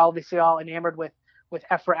 We're obviously all enamored with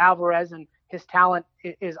Efra Alvarez, and his talent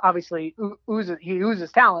is obviously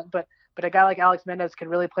oozes talent, but a guy like Alex Mendez can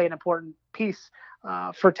really play an important piece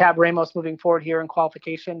for Tab Ramos moving forward here in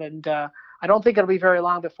qualification. And I don't think it'll be very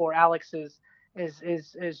long before Alex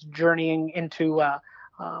is journeying into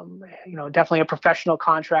definitely a professional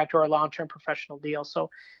contract or a long-term professional deal. So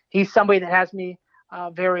he's somebody that has me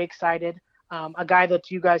very excited. A guy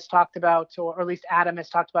that you guys talked about, or at least Adam has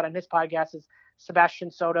talked about on his podcast, is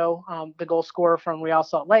Sebastian Soto, the goal scorer from Real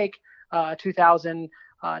Salt Lake, 2000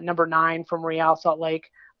 number 9 from Real Salt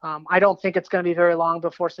Lake. I don't think it's going to be very long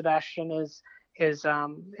before Sebastian is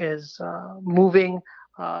moving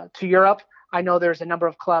to Europe. I know there's a number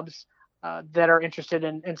of clubs that are interested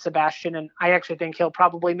in Sebastian, and I actually think he'll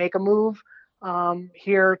probably make a move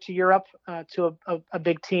here to Europe to a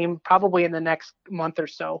big team, probably in the next month or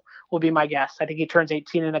so, will be my guess. I think he turns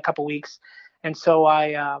 18 in a couple weeks, and so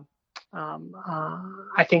I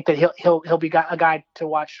think that he'll be a guy to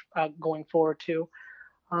watch going forward too.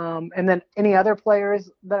 And then any other players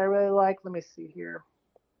that I really like? Let me see here.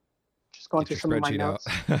 Just going through some of my notes.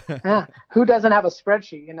 Yeah. Who doesn't have a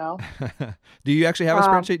spreadsheet, Do you actually have a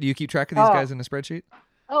spreadsheet? Do you keep track of these guys in a spreadsheet?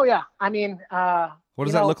 Oh yeah. I mean, what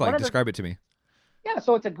does that look like? Describe it to me. Yeah.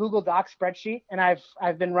 So it's a Google Docs spreadsheet, and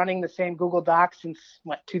I've been running the same Google Docs since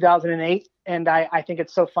 2008. And I think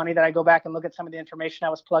it's so funny that I go back and look at some of the information I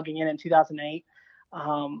was plugging in 2008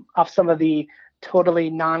 off some of the totally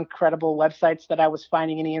non-credible websites that I was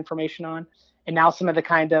finding any information on. now some of the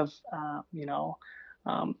kind of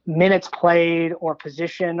minutes played or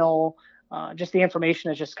positional, just the information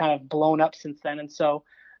has just kind of blown up since then. And so,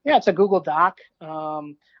 yeah, it's a Google Doc.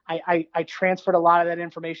 I transferred a lot of that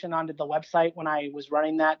information onto the website when I was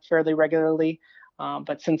running that fairly regularly.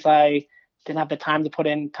 But since I didn't have the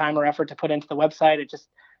time or effort to put into the website, it just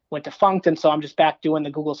went defunct. And so I'm just back doing the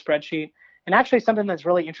Google spreadsheet. And actually something that's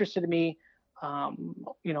really interested me,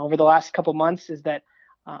 over the last couple months is that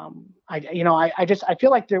I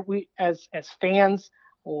feel like we as fans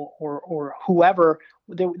or whoever,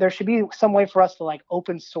 there should be some way for us to like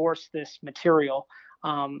open source this material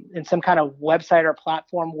in some kind of website or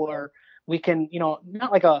platform where we can,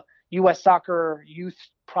 not like a U.S. soccer youth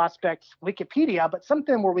prospects Wikipedia, but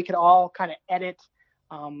something where we could all kind of edit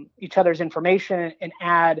each other's information and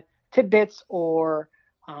add tidbits or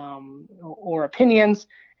opinions,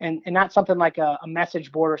 and not something like a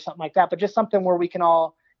message board or something like that, but just something where we can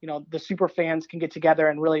all, the super fans can get together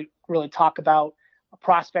and really, really talk about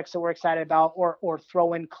prospects that we're excited about, or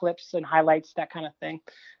throw in clips and highlights, that kind of thing.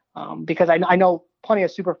 Because I know plenty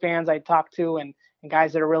of super fans I talk to and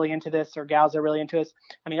guys that are really into this or gals that are really into this.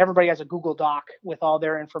 I mean, everybody has a Google Doc with all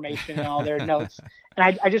their information and all their notes.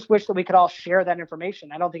 And I just wish that we could all share that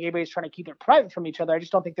information. I don't think anybody's trying to keep it private from each other. I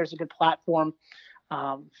just don't think there's a good platform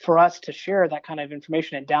for us to share that kind of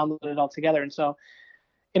information and download it all together. And so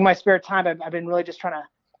in my spare time, I've been really just trying to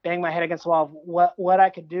bang my head against the wall of what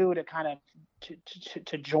I could do to kind of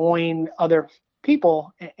to join other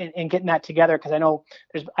people and getting that together. Because I know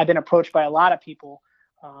I've been approached by a lot of people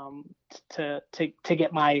to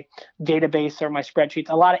get my database or my spreadsheets.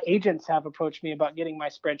 A lot of agents have approached me about getting my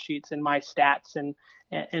spreadsheets and my stats and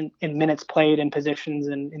minutes played and positions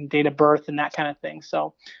and date of birth and that kind of thing.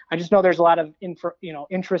 So I just know there's a lot of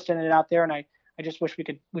interest in it out there, and I just wish we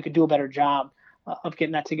could do a better job of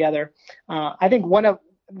getting that together. I think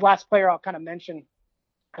last player I'll kind of mention,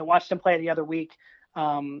 I watched him play the other week.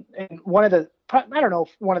 And one of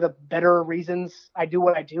the better reasons I do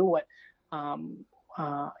what I do, one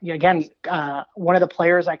of the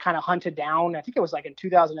players I kind of hunted down, I think it was like in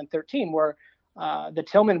 2013, were the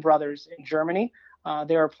Tillman brothers in Germany.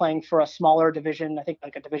 They were playing for a smaller division, I think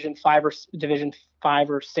like a Division 5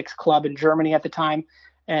 or 6 club in Germany at the time.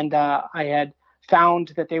 And I had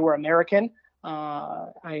found that they were American.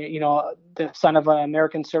 The son of an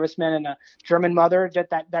American serviceman and a German mother, did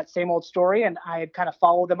that same old story. And I had kind of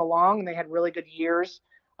followed them along, and they had really good years.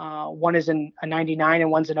 One is in a 99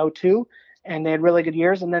 and one's in 02. And they had really good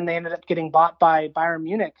years. And then they ended up getting bought by Bayern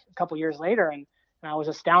Munich a couple years later. And I was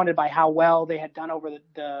astounded by how well they had done over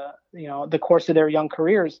the course of their young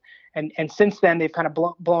careers. And since then, they've kind of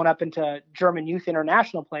blown up into German youth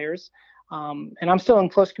international players. And I'm still in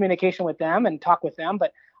close communication with them and talk with them.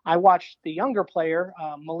 But I watched the younger player,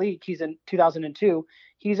 Malik. He's in 2002.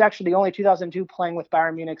 He's actually the only 2002 playing with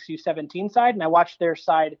Bayern Munich's U17 side. And I watched their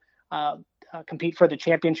side compete for the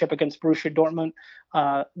championship against Borussia Dortmund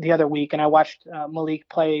the other week. And I watched Malik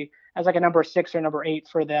play as like a number 6 or number 8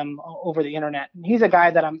 for them over the internet. And he's a guy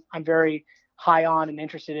that I'm very high on and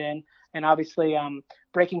interested in. And obviously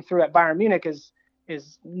breaking through at Bayern Munich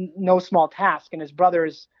is no small task. And his brother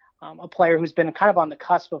is a player who's been kind of on the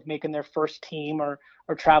cusp of making their first team or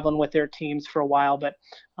traveling with their teams for a while. But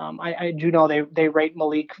I do know they rate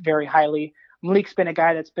Malik very highly. Malik's been a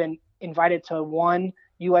guy that's been invited to one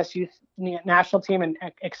U.S. youth national team and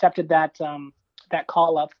accepted that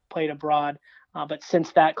call up, played abroad. But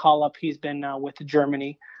since that call up, he's been with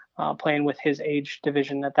Germany, playing with his age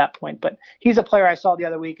division at that point. But he's a player I saw the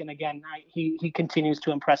other week, and again, he continues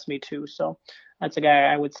to impress me too. So that's a guy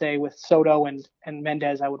I would say with Soto and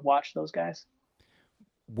Mendez, I would watch those guys.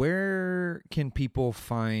 Where can people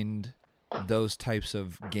find those types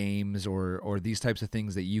of games or these types of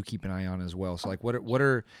things that you keep an eye on as well? So like what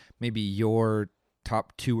are maybe your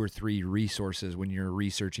top 2 or 3 resources when you're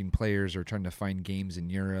researching players or trying to find games in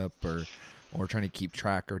Europe or trying to keep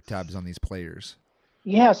track or tabs on these players?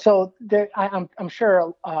 Yeah, so I'm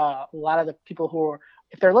sure a lot of the people who are,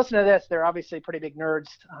 if they're listening to this, they're obviously pretty big nerds.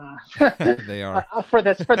 They are for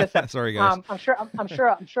this. Sorry, guys. I'm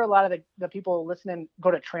sure a lot of the people listening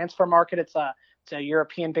go to Transfer Market. It's a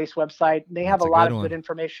European-based website. They have a lot of good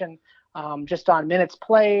information just on minutes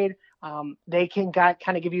played. They can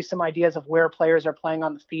kind of give you some ideas of where players are playing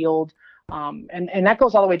on the field, and that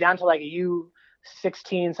goes all the way down to like a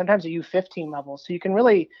U16, sometimes a U15 level. So you can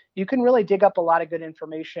really dig up a lot of good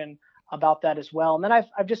information about that as well. And then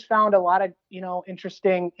I've just found a lot of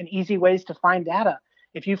interesting and easy ways to find data.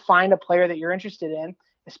 If you find a player that you're interested in,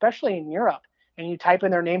 especially in Europe, and you type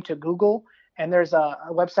in their name to Google, and there's a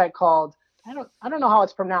website called I don't know how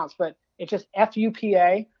it's pronounced, but it's just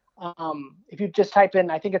FUPA. if you just type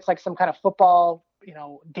in, I think it's like some kind of football,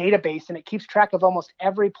 database, and it keeps track of almost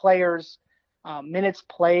every player's minutes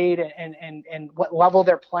played and what level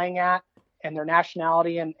they're playing at and their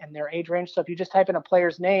nationality and their age range. So if you just type in a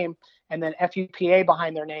player's name and then FUPA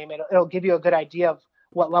behind their name, it'll give you a good idea of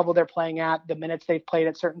what level they're playing at, the minutes they've played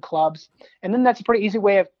at certain clubs. And then that's a pretty easy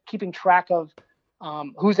way of keeping track of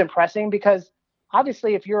who's impressing, because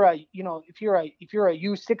obviously if you're a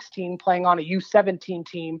U16 playing on a U17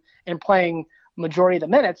 team and playing majority of the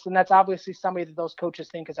minutes, then that's obviously somebody that those coaches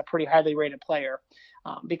think is a pretty highly rated player.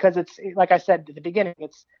 Because it's, like I said at the beginning,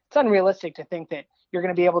 it's unrealistic to think that you're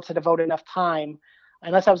going to be able to devote enough time,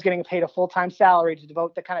 unless I was getting paid a full-time salary, to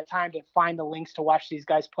devote the kind of time to find the links to watch these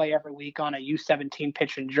guys play every week on a U17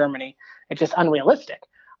 pitch in Germany. It's just unrealistic.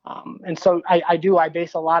 And so I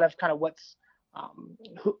base a lot of kind of what's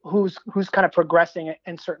who's kind of progressing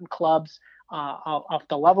in certain clubs off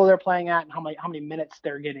the level they're playing at and how many minutes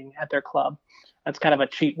they're getting at their club. That's kind of a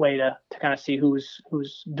cheap way to kind of see who's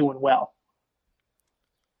doing well.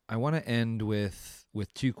 I want to end with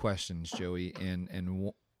two questions, Joey, and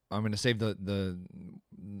I'm going to save the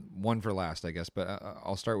one for last, I guess, but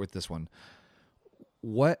I'll start with this one.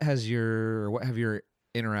 What have your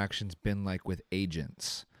interactions been like with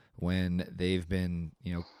agents when they've been,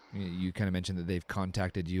 you kind of mentioned that they've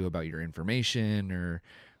contacted you about your information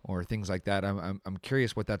or things like that. I'm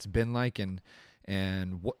curious what that's been like and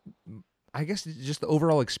what, I guess, just the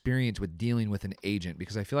overall experience with dealing with an agent,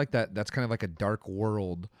 because I feel like that's kind of like a dark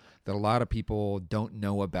world that a lot of people don't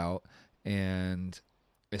know about, and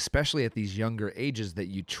especially at these younger ages that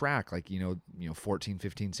you track, like 14,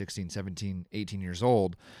 15, 16, 17, 18 years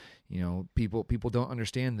old. People don't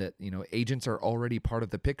understand that agents are already part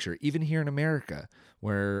of the picture, even here in America,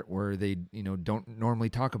 where they don't normally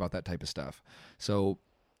talk about that type of stuff. So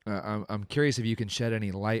I'm curious if you can shed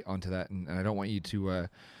any light onto that, and I don't want you to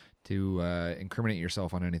incriminate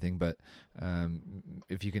yourself on anything, but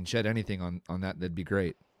if you can shed anything on that, that'd be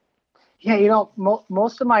great. Yeah,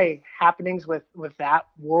 most of my happenings with that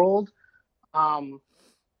world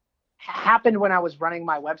happened when I was running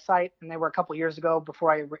my website, and they were a couple years ago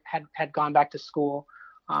before I had gone back to school.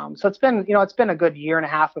 So it's been a good year and a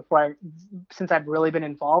half since I've really been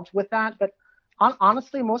involved with that. But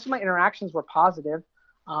honestly, most of my interactions were positive.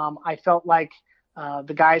 I felt like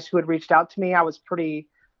the guys who had reached out to me, I was pretty,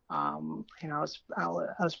 I was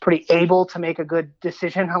pretty able to make a good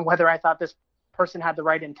decision on whether I thought this person had the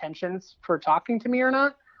right intentions for talking to me or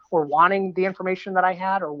not, or wanting the information that I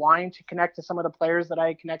had, or wanting to connect to some of the players that I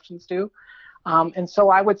had connections to. And so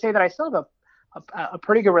I would say that I still have a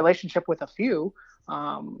pretty good relationship with a few,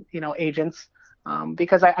 agents,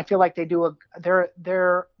 because I feel like they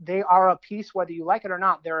are a piece, whether you like it or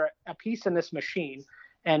not. They're a piece in this machine,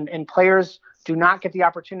 and players do not get the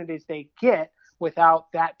opportunities they get without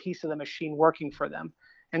that piece of the machine working for them.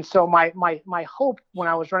 And so my hope when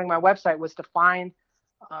I was running my website was to find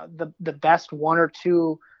the best one or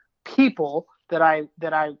two people that I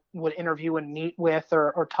would interview and meet with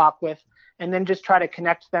or talk with, and then just try to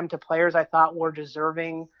connect them to players I thought were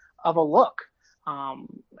deserving of a look. I'll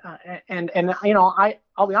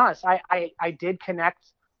be honest, I did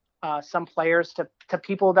connect some players to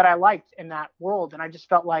people that I liked in that world, and I just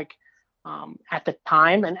felt like at the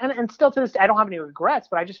time, and still to this day, I don't have any regrets,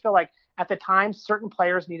 but I just feel like at the time, certain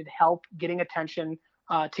players needed help getting attention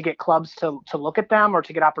to get clubs to look at them, or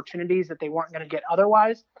to get opportunities that they weren't going to get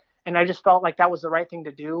otherwise. And I just felt like that was the right thing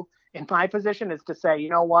to do in my position, is to say, you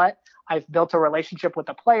know what, I've built a relationship with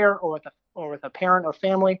a player or with a parent or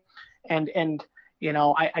family, and I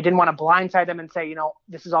didn't want to blindside them and say,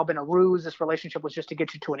 this has all been a ruse. This relationship was just to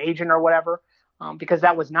get you to an agent or whatever, because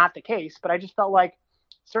that was not the case. But I just felt like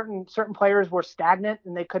certain players were stagnant,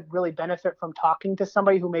 and they could really benefit from talking to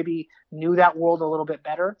somebody who maybe knew that world a little bit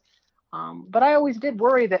better. But I always did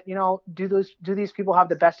worry that, do these people have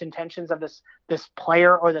the best intentions of this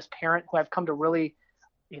player or this parent who I've come to really,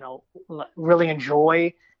 really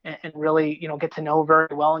enjoy and really, get to know very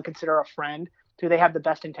well and consider a friend? Do they have the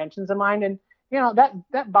best intentions in mind? And,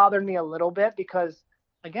 that bothered me a little bit, because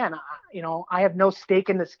again, I have no stake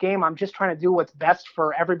in this game. I'm just trying to do what's best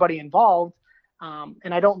for everybody involved.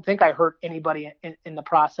 And I don't think I hurt anybody in the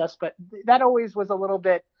process, but that always was a little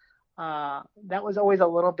bit,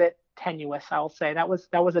 tenuous. I'll say that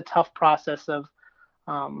was a tough process of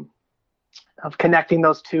connecting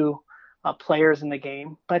those two players in the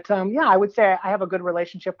game. But I would say I have a good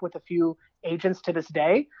relationship with a few agents to this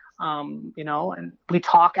day. And we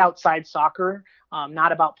talk outside soccer,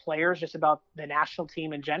 not about players, just about the national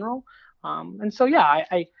team in general. And so,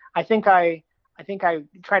 I think I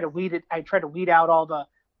try to weed out all the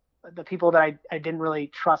the people that I didn't really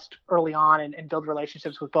trust early on, and build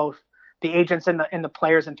relationships with both the agents and the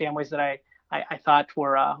players and families that I thought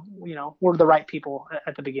were were the right people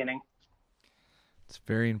at the beginning. It's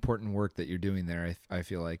very important work that you're doing there. I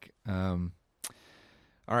feel like.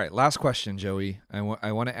 All right, last question, Joey. I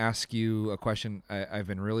want to ask you a question I've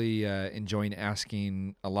been really enjoying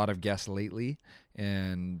asking a lot of guests lately,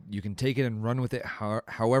 and you can take it and run with it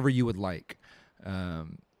however you would like.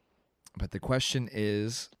 But the question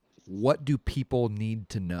is, what do people need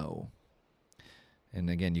to know? And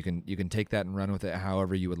again, you can take that and run with it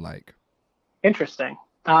however you would like. Interesting.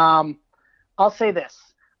 I'll say this.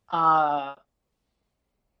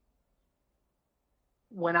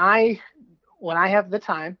 When I have the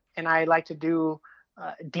time, and I like to do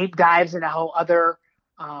deep dives into how other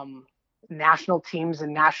national teams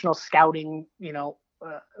and national scouting,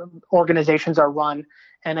 organizations are run.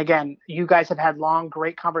 And again, you guys have had long,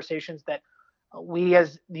 great conversations that we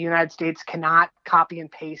as the United States cannot copy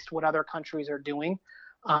and paste what other countries are doing.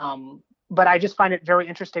 But I just find it very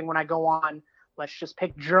interesting when I go on, let's just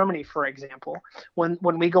pick Germany, for example, when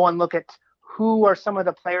we go and look at who are some of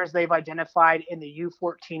the players they've identified in the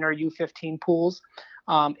U14 or U15 pools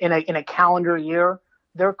in a calendar year.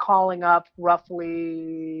 They're calling up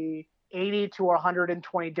roughly 80 to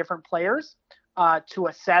 120 different players to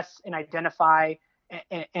assess and identify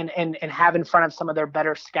and have in front of some of their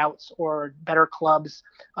better scouts or better clubs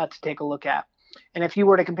to take a look at. And if you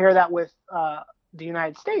were to compare that with the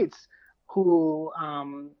United States, who,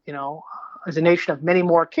 is a nation of many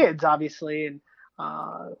more kids, obviously, and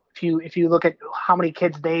if you look at how many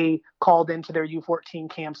kids they called into their U14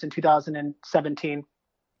 camps in 2017,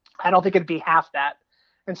 I don't think it'd be half that.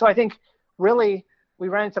 And so I think really we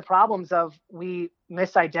run into problems of we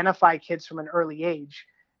misidentify kids from an early age.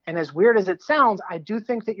 And as weird as it sounds, I do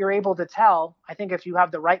think that you're able to tell. I think if you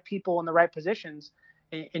have the right people in the right positions,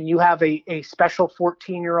 and you have a special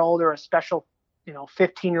 14-year-old or a special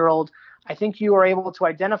 15-year-old, I think you are able to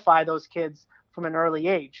identify those kids from an early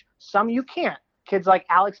age. Some you can't. Kids like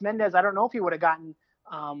Alex Mendez, I don't know if he would have gotten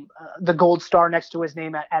the gold star next to his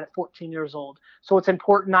name at 14 years old. So it's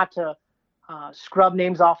important not to scrub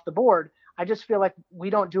names off the board. I just feel like we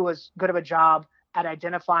don't do as good of a job at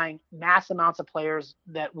identifying mass amounts of players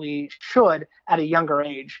that we should at a younger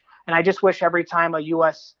age. And I just wish every time a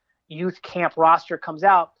U.S. youth camp roster comes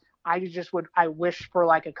out, I wish for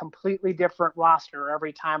like a completely different roster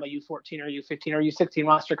every time a U14 or U15 or U16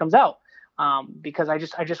 roster comes out. Because I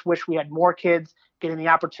just wish we had more kids getting the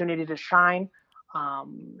opportunity to shine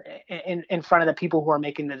in front of the people who are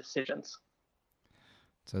making the decisions.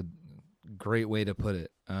 It's a great way to put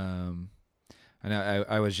it. I know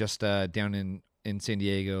I was just down in San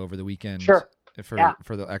Diego over the weekend. Sure. For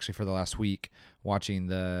the last week, watching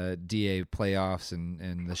the DA playoffs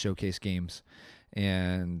and the showcase games,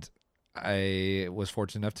 and I was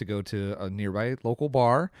fortunate enough to go to a nearby local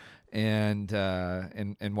bar and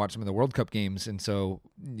watch some of the World Cup games. And so,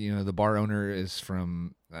 the bar owner is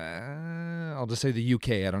from, I'll just say the UK.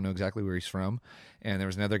 I don't know exactly where he's from. And there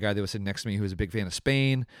was another guy that was sitting next to me who was a big fan of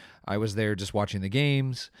Spain. I was there just watching the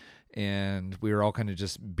games, and we were all kind of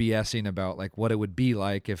just BSing about like what it would be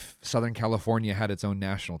like if Southern California had its own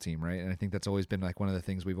national team, right? And I think that's always been like one of the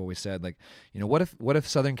things we've always said, like, what if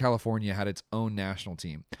Southern California had its own national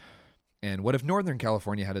team? And what if Northern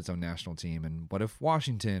California had its own national team? And what if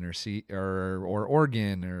Washington or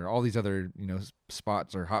Oregon or all these other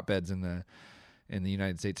spots or hotbeds in the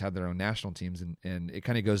United States had their own national teams? And it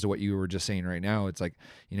kind of goes to what you were just saying right now. It's like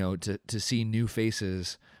to see new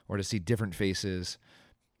faces or to see different faces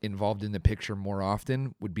involved in the picture more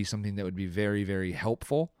often would be something that would be very, very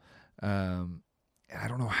helpful. I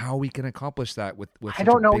don't know how we can accomplish that with such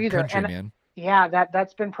a big country, man. Yeah,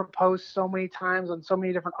 that's been proposed so many times on so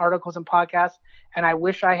many different articles and podcasts, and I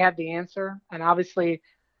wish I had the answer. And obviously,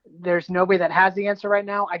 there's nobody that has the answer right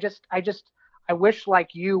now. I wish,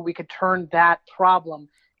 like you, we could turn that problem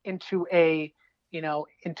into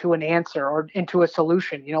into an answer or into a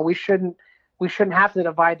solution. We shouldn't have to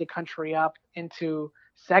divide the country up into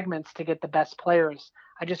segments to get the best players.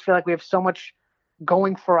 I just feel like we have so much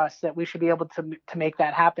going for us that we should be able to make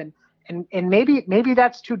that happen. And maybe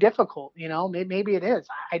that's too difficult, maybe it is.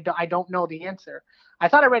 I don't know the answer. I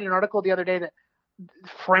thought I read an article the other day that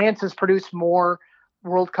France has produced more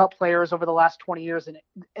World Cup players over the last 20 years than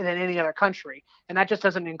any other country. And that just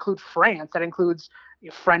doesn't include France. That includes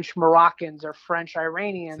French Moroccans or French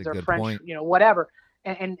Iranians or French, point. Whatever.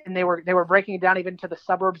 And they were breaking it down even to the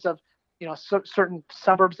suburbs of, certain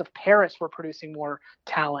suburbs of Paris were producing more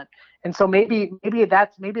talent. And so maybe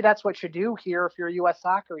that's what you do here. If you're U.S.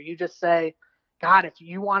 Soccer, you just say, God, if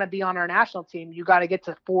you want to be on our national team, you got to get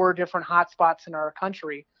to 4 different hotspots in our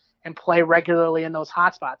country. and play regularly in those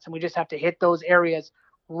hotspots. And we just have to hit those areas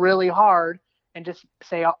really hard and just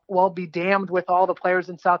say, well, be damned with all the players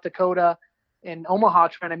in South Dakota and Omaha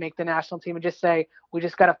trying to make the national team, and just say, we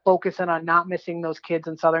just got to focus in on not missing those kids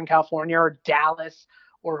in Southern California or Dallas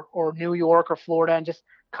or New York or Florida, and just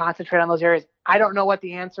concentrate on those areas. I don't know what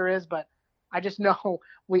the answer is, but I just know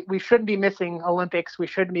we shouldn't be missing Olympics. We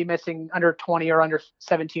shouldn't be missing under 20 or under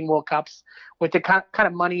 17 World Cups. With the kind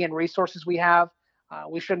of money and resources we have,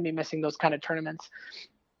 we shouldn't be missing those kind of tournaments.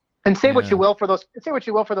 And say what you will for those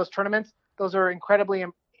tournaments. Those are incredibly,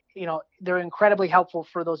 they're incredibly helpful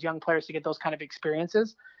for those young players to get those kind of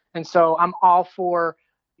experiences. And so I'm all for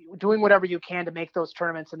doing whatever you can to make those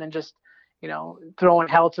tournaments, and then just, throwing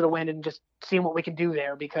hell to the wind and just seeing what we can do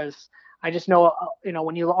there. Because I just know,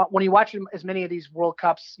 when you watch as many of these World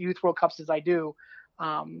Cups, Youth World Cups as I do,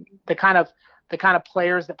 the kind of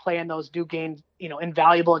players that play in those do gain,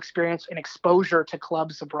 invaluable experience and exposure to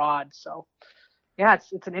clubs abroad. So yeah,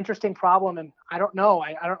 it's an interesting problem, and I don't know.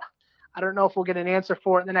 I don't know if we'll get an answer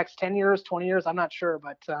for it in the next 10 years, 20 years. I'm not sure,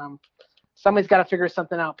 but somebody's got to figure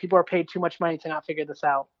something out. People are paid too much money to not figure this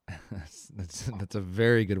out. That's a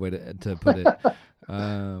very good way to put it.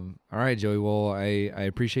 All right, Joey. Well, I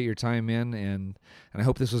appreciate your time, man, and I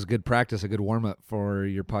hope this was good practice, a good warm up for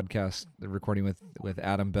your podcast, the recording with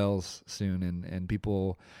Adam Bells soon. And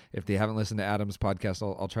people, if they haven't listened to Adam's podcast,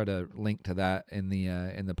 I'll try to link to that in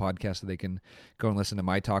the podcast so they can go and listen to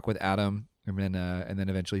my talk with Adam, and then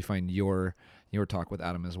eventually find your talk with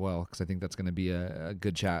Adam as well, because I think that's going to be a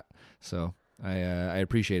good chat. So I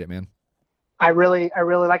appreciate it, man. I really,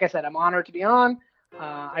 like I said, I'm honored to be on.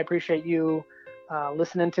 I appreciate you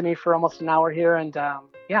listening to me for almost an hour here. And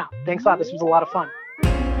thanks a lot. This was a lot of fun.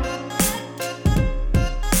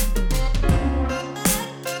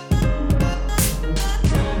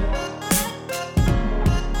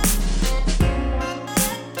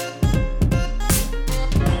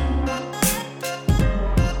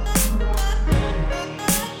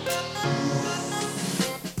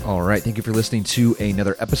 All right. Thank you for listening to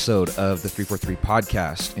another episode of the 343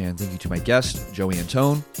 podcast. And thank you to my guest, Joey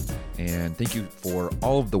Antone. And thank you for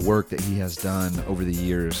all of the work that he has done over the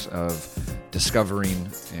years of discovering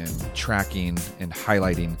and tracking and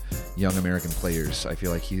highlighting young American players. I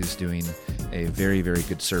feel like he's doing a very, very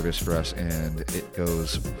good service for us, and it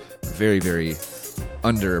goes very, very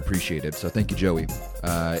underappreciated. So thank you, Joey.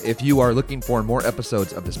 If you are looking for more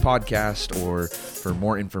episodes of this podcast, or for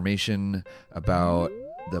more information about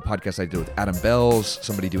the podcast I did with Adam Bells,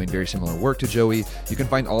 somebody doing very similar work to Joey, you can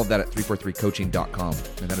find all of that at 343coaching.com.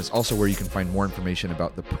 And that is also where you can find more information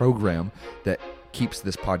about the program that keeps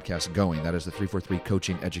this podcast going. That is the 343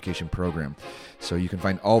 Coaching Education Program. So you can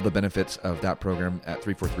find all the benefits of that program at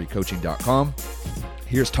 343coaching.com.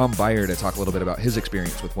 Here's Tom Byer to talk a little bit about his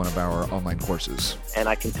experience with one of our online courses. And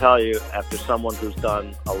I can tell you, after someone who's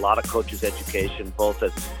done a lot of coaches education, both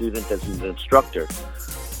as a student as an instructor,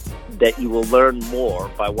 that you will learn more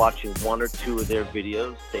by watching one or two of their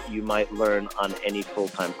videos that you might learn on any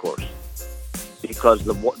full-time course. Because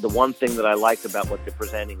the one thing that I like about what they're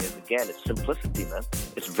presenting is, again, it's simplicity, man.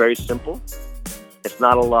 It's very simple. It's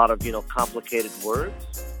not a lot of, complicated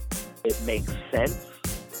words. It makes sense.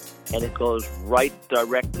 And it goes right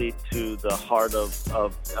directly to the heart of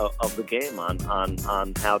the game on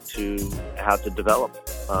how to develop,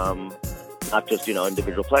 not just,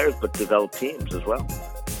 individual players, but develop teams as well.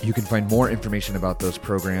 You can find more information about those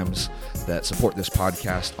programs that support this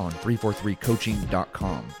podcast on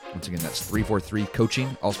 343coaching.com. Once again, that's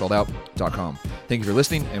 343coaching, all spelled out, .com. Thank you for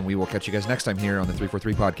listening, and we will catch you guys next time here on the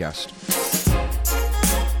 343 podcast.